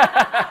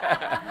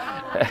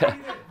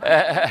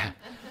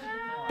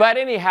 But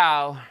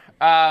anyhow,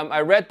 I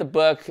read the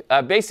book.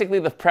 Basically,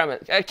 the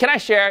premise. Can I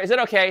share? Is it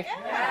okay?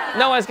 Yeah.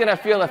 No one's gonna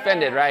feel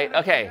offended, right?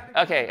 Okay.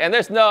 And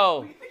there's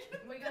no.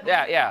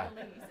 Yeah.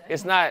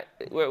 It's not.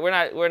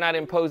 We're not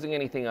imposing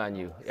anything on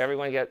you.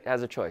 Everyone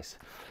has a choice.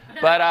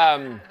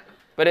 But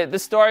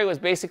this story was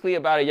basically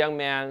about a young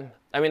man.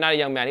 I mean, not a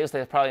young man. He was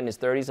probably in his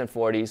 30s and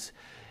 40s.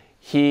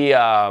 He,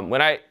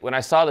 when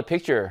I saw the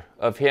picture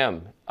of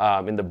him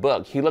in the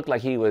book, he looked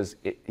like he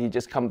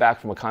just come back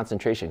from a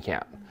concentration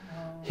camp.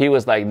 He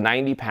was like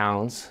 90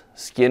 pounds,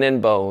 skin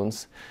and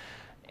bones,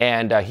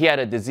 and he had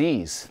a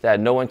disease that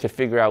no one could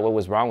figure out what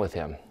was wrong with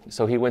him.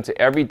 So he went to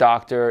every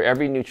doctor,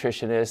 every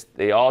nutritionist.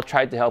 They all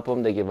tried to help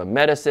him. They gave him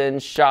medicine,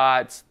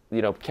 shots,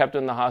 kept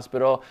him in the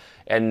hospital,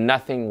 and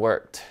nothing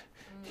worked.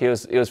 It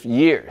was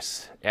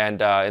years. And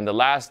the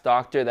last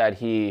doctor that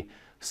he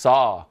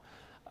saw,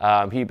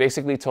 he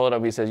basically told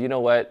him, he says, you know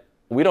what,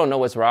 we don't know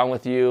what's wrong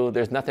with you.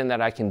 There's nothing that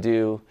I can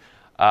do.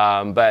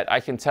 But I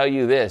can tell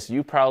you this,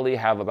 you probably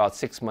have about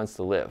 6 months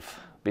to live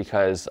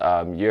because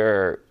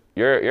you're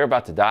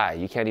about to die.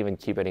 You can't even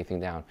keep anything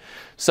down.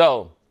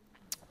 So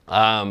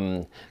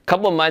a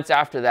couple of months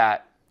after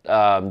that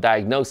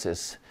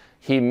diagnosis,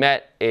 he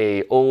met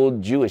an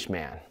old Jewish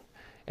man.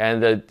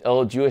 And the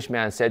old Jewish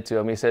man said to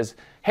him, he says,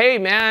 hey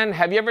man,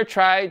 have you ever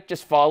tried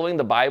just following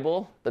the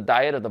Bible, the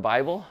diet of the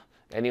Bible?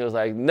 And he was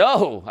like,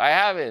 no, I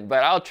haven't,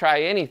 but I'll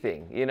try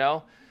anything,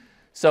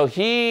 So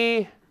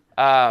he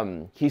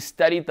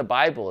studied the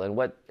Bible and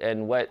what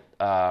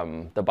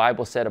the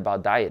Bible said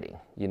about dieting,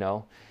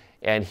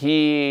 and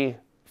he,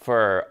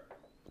 for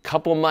a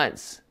couple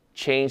months,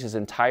 changed his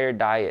entire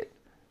diet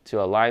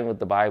to align with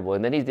the Bible.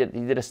 And then he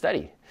did a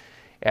study,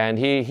 and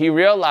he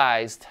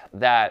realized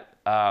that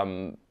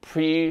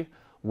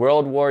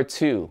pre-World War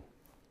II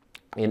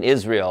in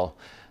Israel,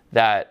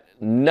 that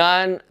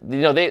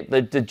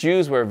the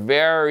Jews were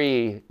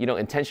very,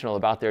 intentional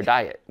about their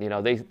diet.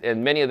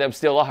 And many of them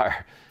still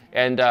are.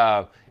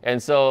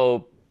 And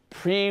so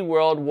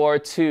pre-World War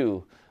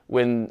II,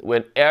 when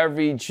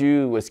every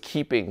Jew was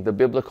keeping the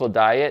biblical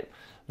diet,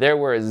 there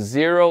were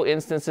 0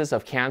 instances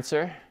of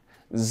cancer,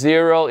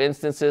 0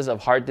 instances of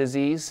heart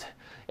disease.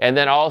 And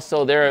then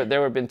also there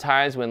have been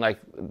times when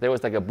there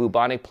was a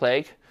bubonic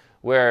plague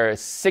where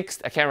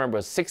 60 to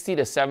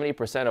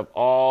 70% of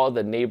all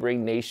the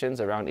neighboring nations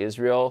around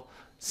Israel,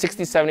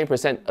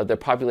 60-70% of their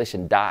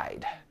population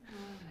died.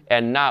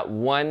 And not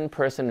one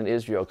person in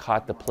Israel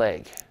caught the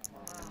plague.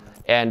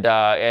 And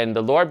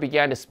the Lord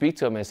began to speak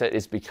to him and said,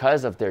 it's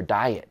because of their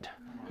diet.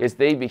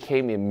 They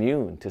became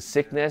immune to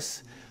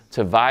sickness,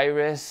 to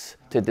virus,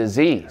 to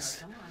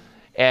disease.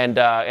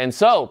 And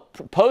so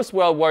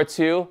post-World War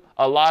II,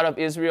 a lot of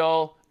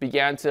Israel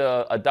began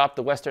to adopt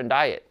the Western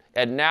diet.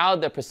 And now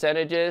the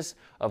percentages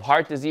of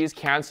heart disease,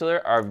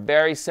 cancer are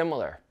very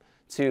similar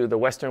to the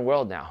Western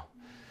world now.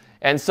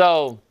 And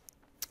so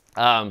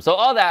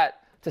all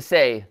that to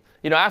say,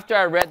 after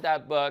I read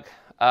that book,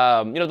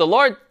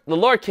 the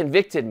Lord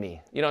convicted me,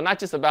 not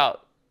just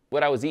about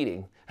what I was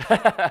eating,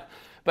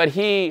 but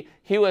he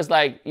was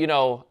like,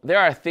 there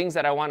are things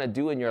that I want to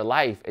do in your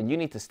life, and you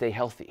need to stay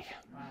healthy.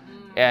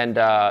 And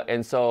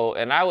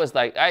I was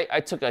like, I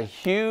took a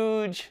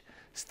huge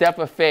step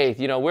of faith.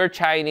 We're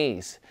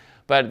Chinese,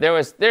 but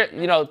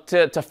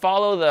to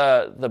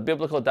follow the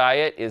biblical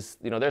diet is,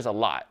 there's a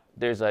lot.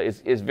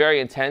 It's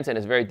very intense and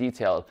it's very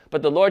detailed.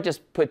 But the Lord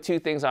just put 2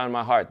 things on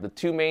my heart. The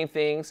 2 main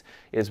things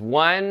is,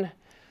 1,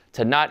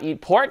 to not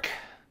eat pork,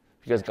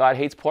 because God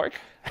hates pork.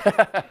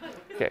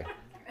 Okay,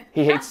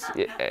 he hates.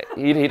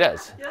 He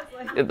does.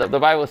 The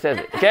Bible says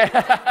it. Okay.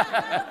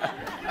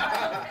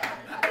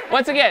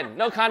 Once again,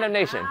 no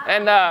condemnation.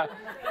 And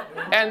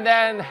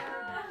then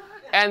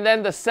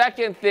the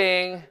second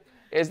thing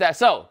is that.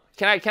 So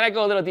can I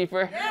go a little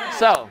deeper?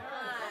 Yeah.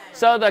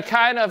 So the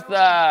kind of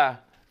the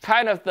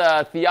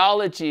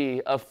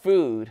theology of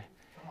food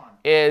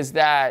is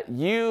that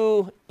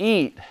you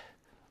eat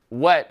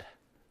what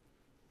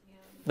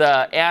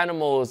the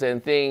animals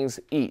and things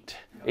eat.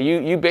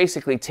 You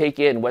basically take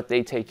in what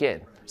they take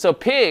in. So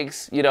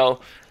pigs,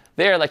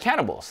 they're like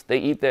cannibals. They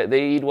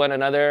eat one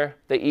another.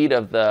 They eat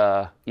of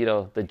the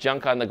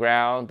junk on the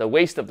ground, the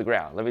waste of the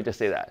ground. Let me just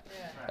say that.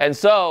 Yeah. And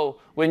so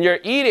when you're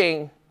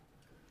eating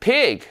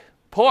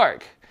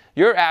pork,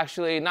 you're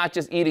actually not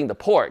just eating the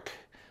pork,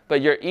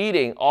 but you're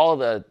eating all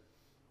the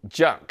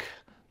junk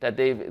that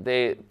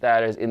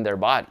that is in their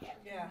body.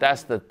 Yeah.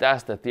 That's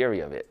the theory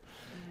of it.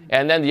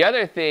 And then the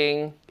other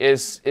thing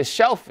is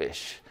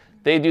shellfish.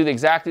 They do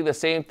exactly the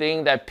same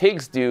thing that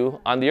pigs do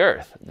on the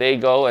earth. They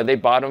go and they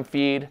bottom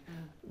feed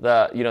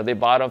all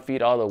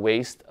the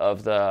waste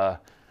of the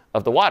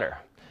water.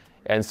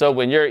 And so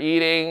when you're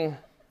eating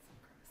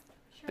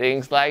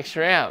things like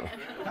shrimp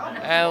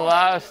and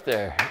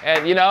lobster.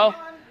 And, you know,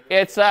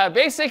 it's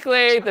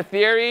basically the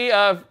theory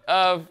of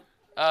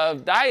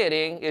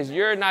dieting is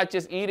you're not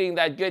just eating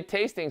that good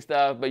tasting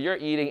stuff, but you're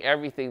eating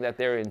everything that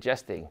they're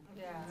ingesting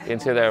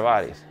into their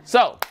bodies.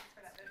 So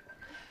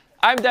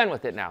I'm done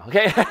with it now,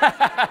 okay?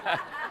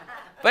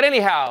 But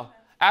anyhow,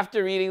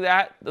 after reading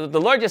that, the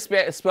Lord just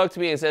spoke to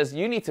me and says,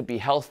 you need to be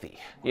healthy.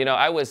 You know,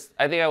 I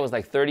think I was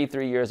like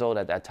 33 years old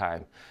at that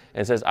time.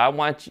 And says,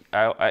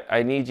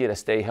 I need you to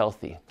stay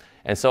healthy.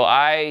 And so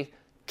I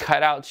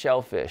cut out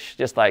shellfish,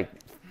 just like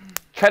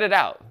cut it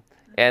out.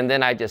 And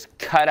then I just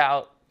cut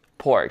out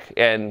pork.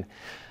 And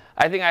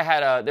I think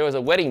there was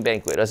a wedding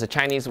banquet. It was a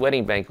Chinese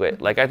wedding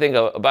banquet, like I think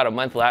about a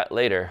month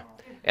later.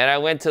 And I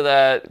went to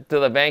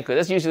the banquet.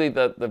 That's usually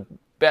the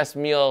best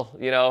meal,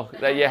 you know,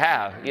 that you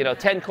have, you know,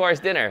 10-course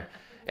dinner.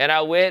 And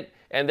I went,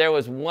 and there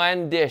was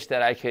one dish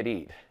that I could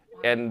eat.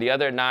 And the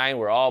other 9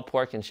 were all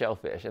pork and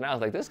shellfish. And I was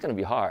like, this is going to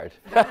be hard.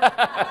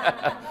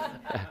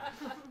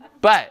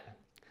 But,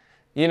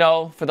 you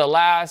know, for the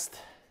last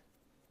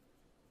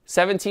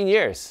 17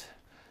 years,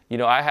 you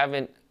know, I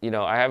haven't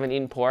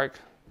eaten pork.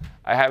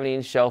 I haven't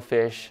eaten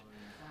shellfish.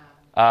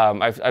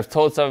 I've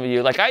told some of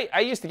you, like I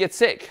used to get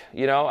sick,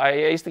 you know, I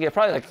used to get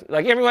probably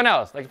like everyone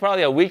else, like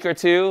probably a week or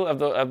 2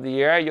 of the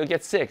year, you'll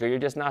get sick or you're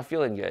just not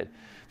feeling good.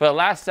 For the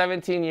last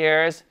 17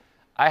 years,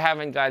 I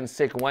haven't gotten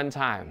sick one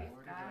time.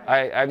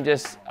 I'm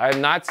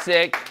not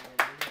sick.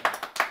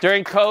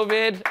 During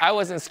COVID, I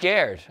wasn't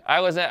scared.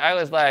 I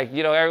was like,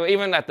 you know,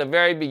 even at the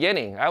very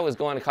beginning, I was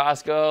going to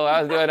Costco.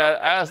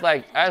 I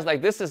was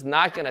like, this is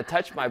not going to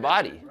touch my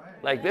body.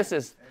 Like this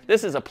is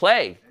a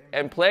plague,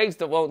 and plagues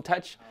that won't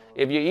touch.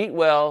 If you eat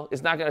well,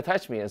 it's not going to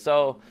touch me. And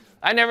so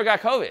I never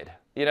got COVID.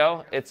 You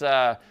know, it's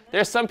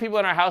there's some people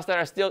in our house that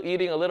are still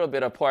eating a little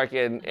bit of pork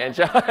and we're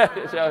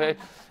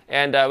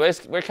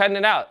cutting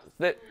it out.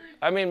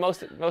 I mean,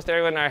 most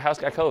everyone in our house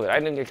got COVID. I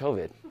didn't get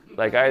COVID.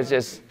 Like I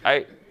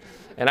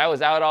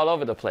was out all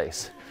over the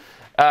place.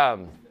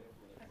 All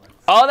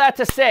that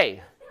to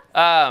say,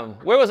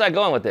 where was I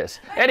going with this?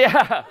 And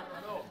yeah,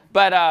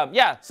 but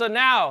yeah. So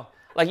now,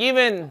 like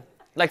even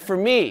like for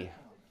me,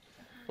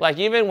 like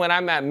even when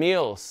I'm at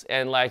meals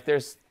and like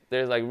there's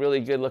like really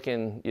good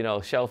looking, you know,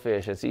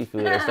 shellfish and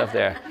seafood and stuff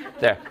there.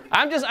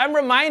 I'm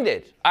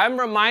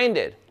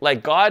reminded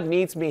like God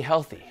needs me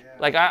healthy.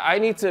 Like I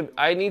need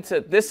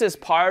to, this is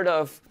part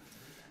of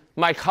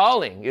my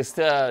calling is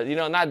to, you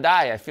know, not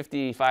die at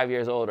 55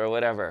 years old or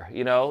whatever,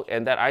 you know,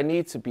 and that I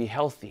need to be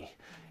healthy.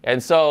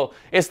 And so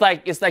it's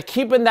like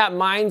keeping that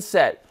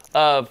mindset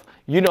of,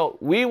 you know,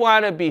 we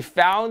want to be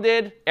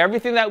founded.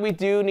 Everything that we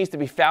do needs to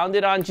be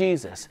founded on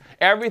Jesus.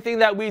 Everything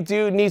that we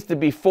do needs to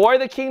be for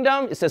the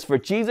kingdom. It says for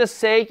Jesus'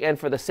 sake and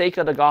for the sake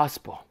of the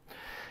gospel.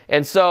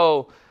 And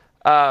so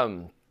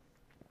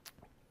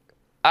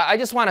I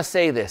just want to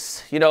say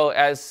this, you know,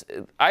 as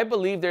I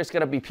believe there's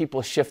going to be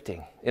people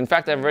shifting. In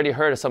fact, I've already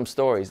heard of some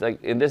stories.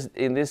 Like in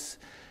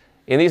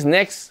these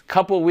next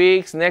couple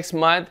weeks, next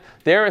month,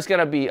 there is going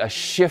to be a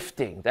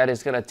shifting that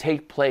is going to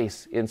take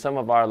place in some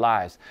of our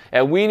lives.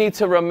 And we need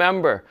to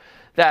remember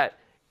that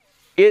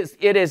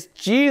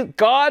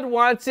God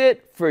wants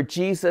it for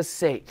Jesus'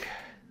 sake.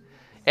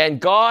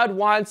 And God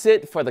wants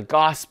it for the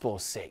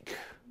gospel's sake.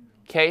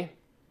 Okay?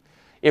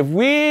 If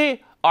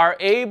we are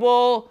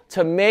able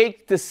to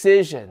make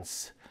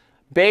decisions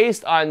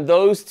based on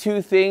those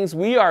two things,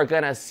 we are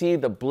going to see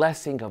the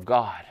blessing of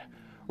God.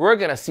 We're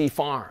going to see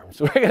farms.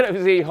 We're going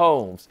to see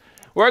homes.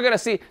 We're going to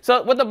see.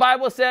 So what the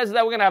Bible says is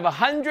that we're going to have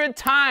 100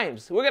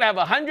 times. We're going to have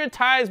 100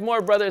 times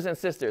more brothers and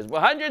sisters.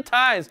 100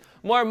 times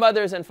more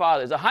mothers and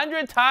fathers.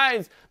 100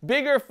 times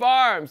bigger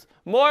farms.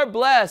 More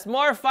blessed.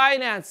 More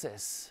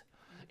finances.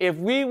 If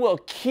we will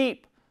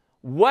keep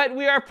what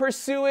we are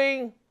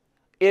pursuing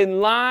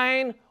in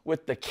line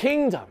with the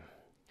kingdom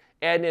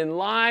and in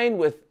line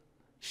with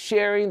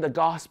sharing the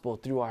gospel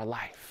through our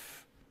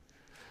life.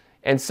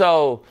 And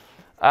so,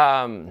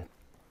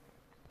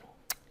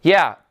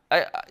 yeah,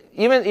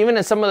 even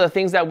in some of the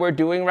things that we're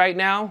doing right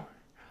now,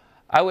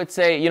 I would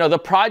say, you know, the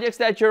projects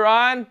that you're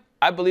on,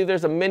 I believe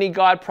there's a many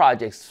God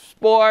projects,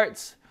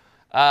 sports,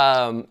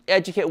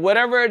 educate,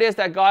 whatever it is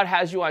that God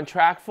has you on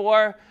track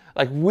for.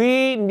 Like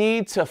we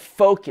need to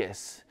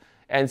focus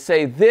and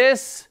say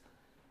this,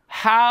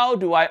 how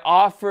do I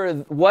offer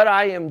what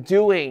I am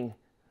doing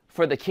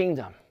for the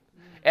kingdom?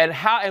 And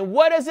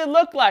what does it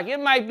look like? It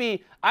might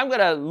be, I'm going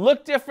to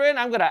look different.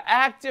 I'm going to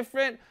act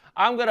different.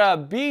 I'm going to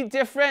be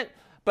different.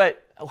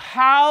 But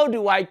how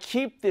do I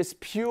keep this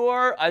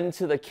pure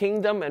unto the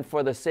kingdom and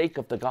for the sake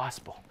of the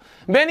gospel?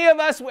 Many of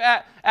us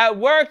at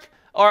work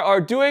or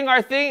doing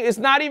our thing, it's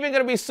not even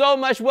going to be so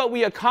much what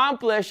we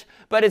accomplish,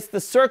 but it's the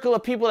circle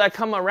of people that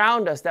come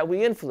around us that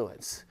we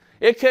influence.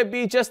 It could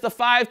be just the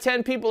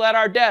 5-10 people at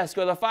our desk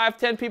or the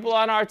 5-10 people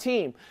on our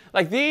team.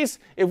 Like these,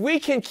 if we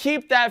can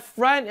keep that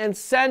front and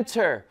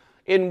center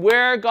in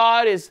where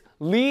God is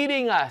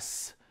leading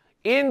us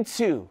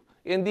into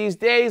in these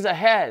days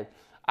ahead,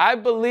 I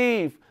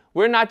believe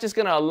we're not just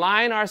going to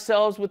align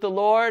ourselves with the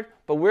Lord,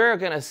 but we're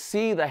going to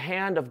see the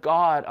hand of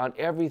God on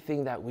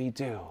everything that we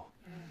do.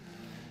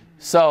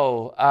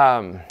 So,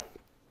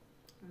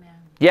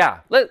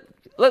 yeah,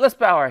 let's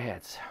bow our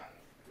heads.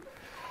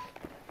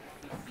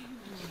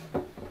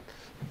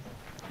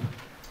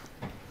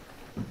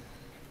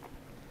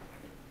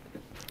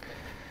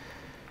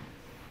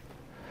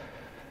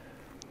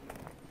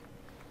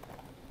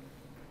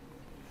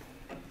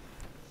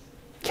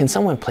 Can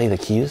someone play the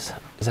keys?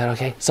 Is that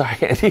okay? Sorry.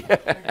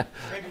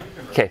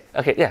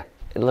 Okay, yeah.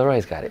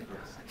 Leroy's got it.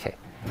 Okay.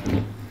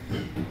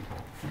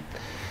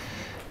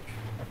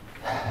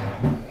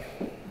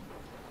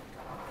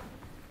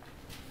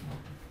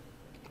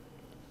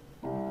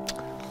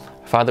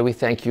 Father, we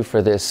thank you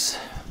for this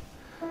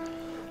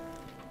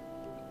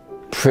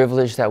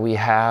privilege that we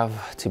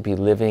have to be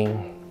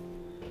living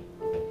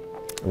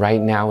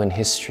right now in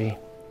history.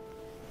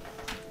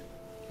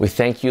 We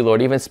thank you,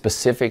 Lord, even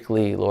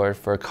specifically, Lord,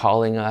 for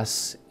calling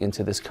us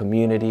into this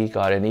community,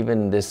 God, and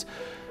even this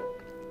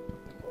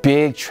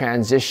big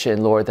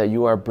transition, Lord, that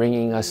you are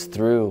bringing us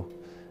through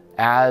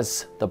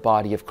as the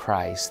body of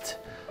Christ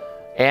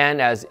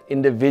and as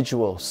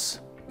individuals,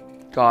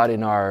 God,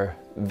 in our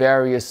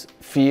various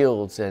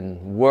fields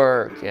and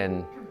work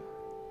and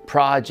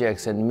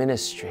projects and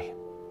ministry.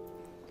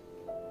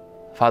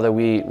 Father,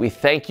 we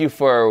thank you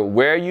for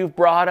where you've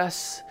brought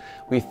us.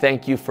 We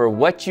thank you for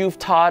what you've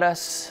taught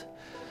us.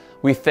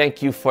 We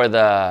thank you for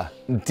the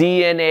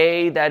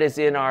DNA that is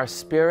in our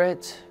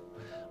spirit.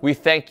 We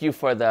thank you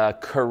for the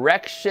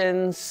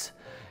corrections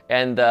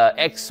and the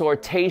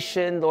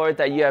exhortation, Lord,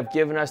 that you have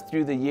given us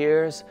through the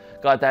years,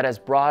 God, that has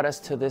brought us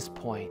to this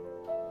point.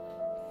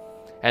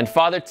 And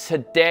Father,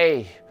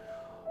 today,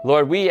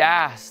 Lord, we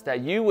ask that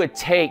you would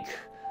take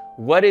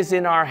what is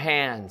in our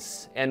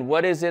hands and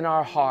what is in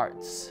our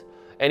hearts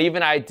and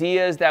even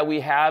ideas that we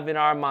have in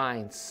our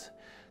minds,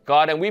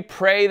 God, and we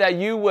pray that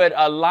you would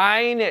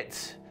align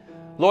it,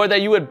 Lord,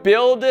 that you would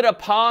build it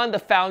upon the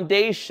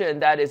foundation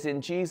that is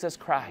in Jesus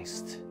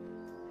Christ.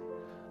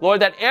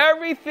 Lord, that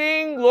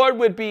everything, Lord,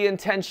 would be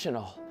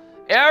intentional.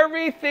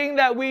 Everything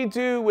that we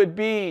do would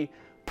be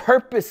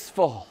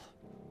purposeful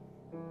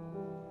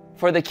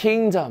for the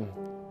kingdom.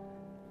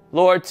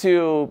 Lord,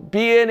 to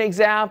be an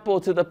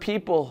example to the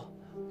people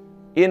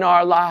in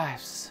our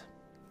lives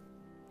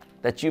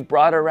that you've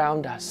brought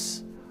around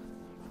us.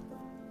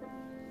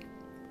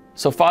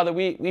 So, Father,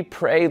 we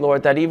pray,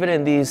 Lord, that even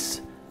in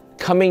these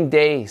coming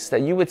days,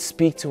 that you would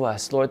speak to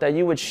us, Lord, that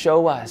you would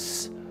show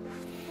us,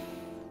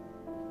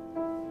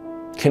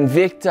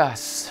 convict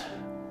us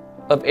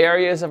of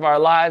areas of our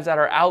lives that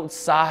are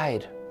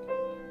outside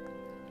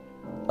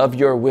of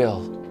your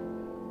will.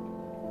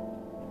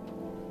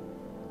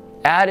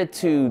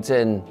 Attitudes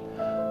and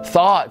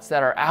thoughts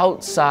that are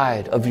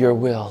outside of your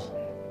will.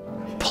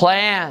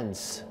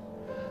 Plans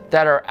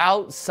that are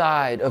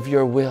outside of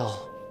your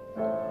will.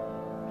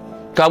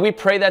 God, we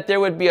pray that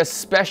there would be a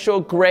special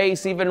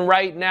grace even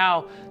right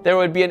now. There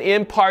would be an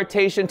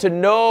impartation to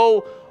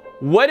know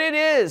what it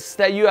is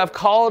that you have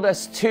called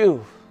us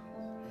to.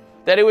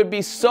 That it would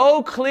be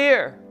so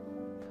clear,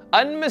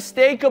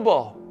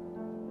 unmistakable.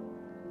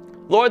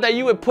 Lord, that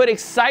you would put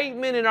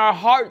excitement in our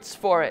hearts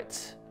for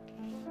it.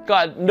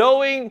 God,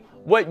 knowing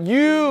what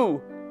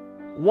you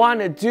want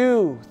to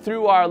do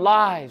through our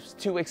lives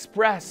to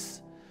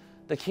express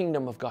the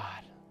kingdom of God.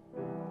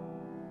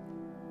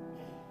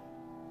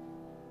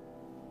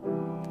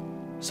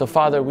 So,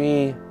 Father,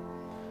 we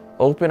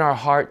open our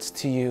hearts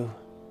to you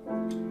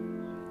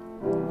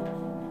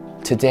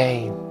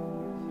today.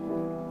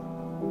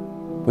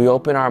 We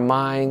open our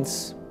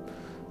minds.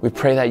 We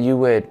pray that you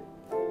would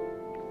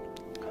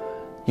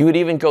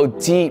even go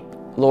deep,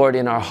 Lord,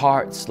 in our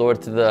hearts,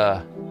 Lord, to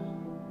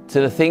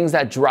the things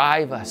that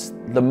drive us,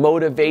 the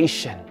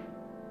motivation.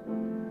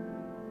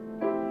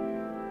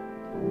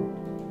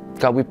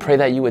 God, we pray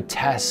that you would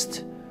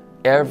test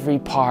every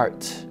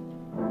part.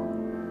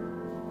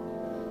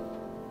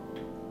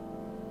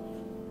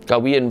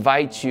 God, we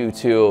invite you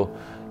to,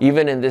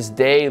 even in this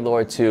day,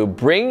 Lord, to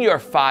bring your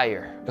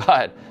fire.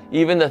 God,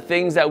 even the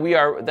things that we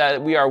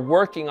are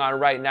working on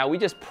right now, we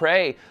just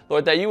pray,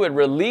 Lord, that you would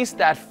release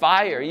that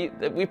fire.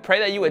 We pray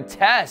that you would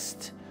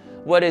test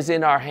what is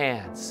in our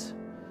hands.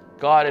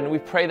 God, and we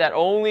pray that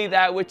only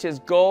that which is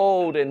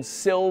gold and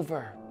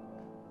silver,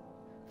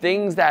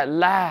 things that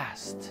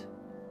last,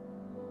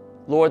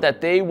 Lord,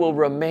 that they will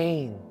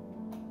remain.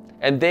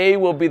 And they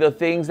will be the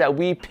things that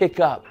we pick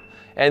up.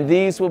 And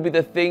these will be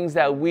the things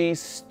that we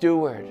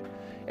steward.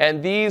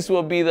 And these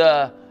will be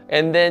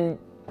and then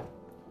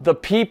the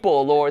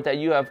people, Lord, that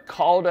you have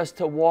called us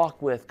to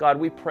walk with. God,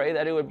 we pray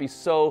that it would be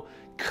so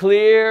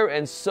clear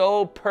and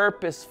so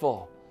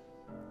purposeful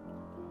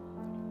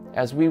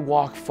as we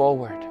walk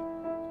forward.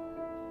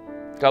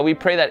 God, we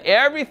pray that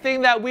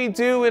everything that we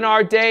do in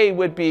our day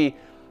would be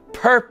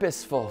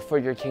purposeful for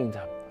your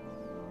kingdom.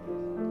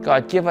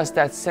 God, give us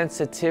that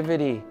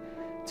sensitivity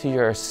to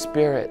your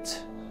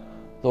spirit,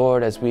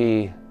 Lord, as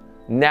we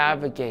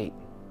navigate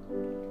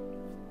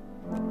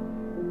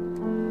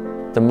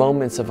the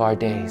moments of our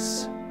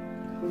days.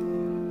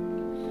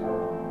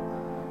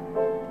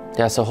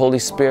 Yeah, so Holy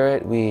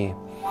Spirit, we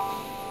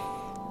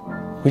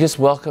just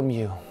welcome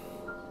you,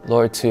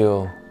 Lord,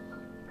 to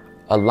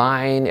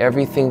align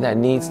everything that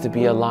needs to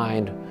be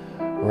aligned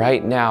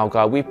right now,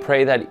 God. We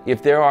pray that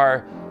if there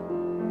are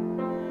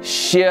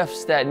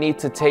shifts that need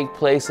to take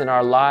place in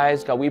our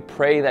lives, God, we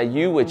pray that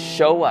you would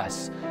show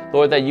us,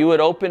 Lord, that you would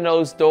open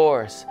those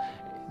doors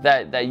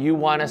that you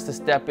want us to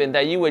step in,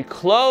 that you would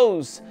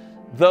close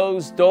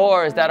those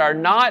doors that are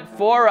not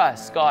for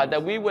us, God,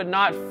 that we would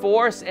not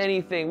force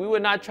anything. We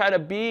would not try to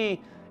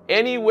be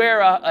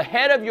anywhere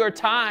ahead of your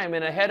time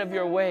and ahead of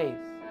your ways.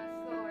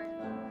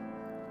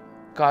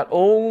 God,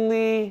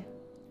 only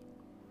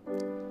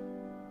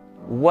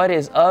what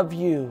is of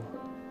you.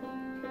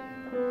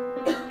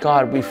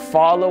 God, we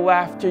follow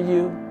after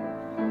you.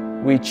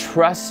 We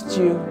trust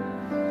you.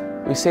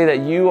 We say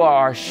that you are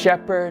our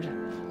shepherd.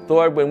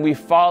 Lord, when we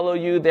follow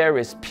you, there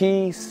is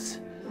peace,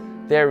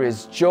 there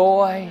is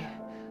joy,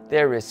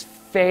 there is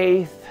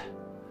faith,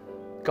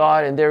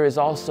 God, and there is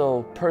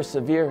also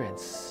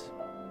perseverance.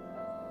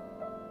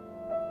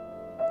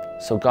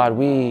 So God,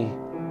 we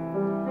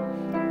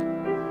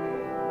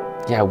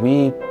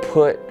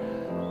put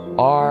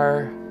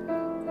our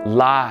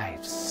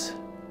lives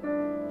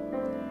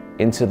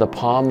into the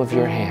palm of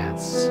your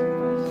hands.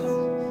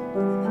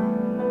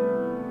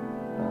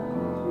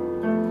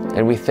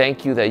 And we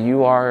thank you that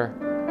you are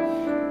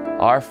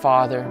our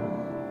Father.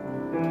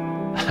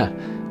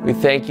 We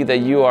thank you that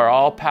you are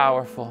all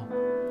powerful,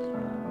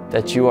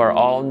 that you are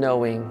all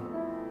knowing,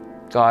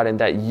 God, and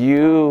that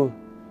you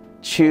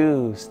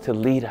choose to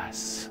lead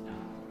us.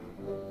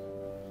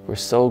 We're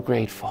so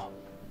grateful.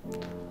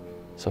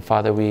 So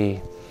Father,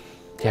 we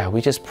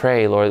just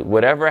pray, Lord,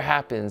 whatever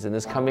happens in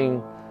this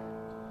coming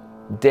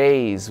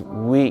days,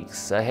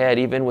 weeks ahead,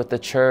 even with the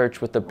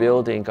church, with the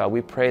building, God,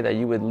 we pray that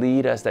you would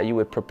lead us, that you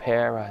would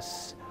prepare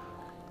us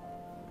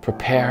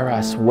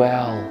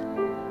well,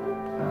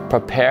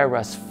 prepare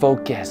us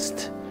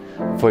focused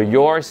for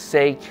your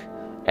sake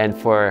and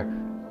for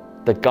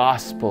the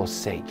gospel's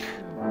sake.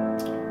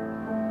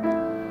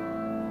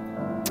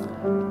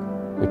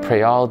 We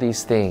pray all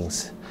these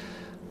things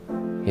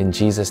in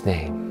Jesus'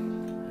 name.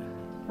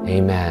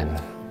 Amen.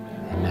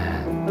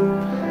 Amen.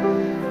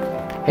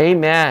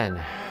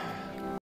 Amen.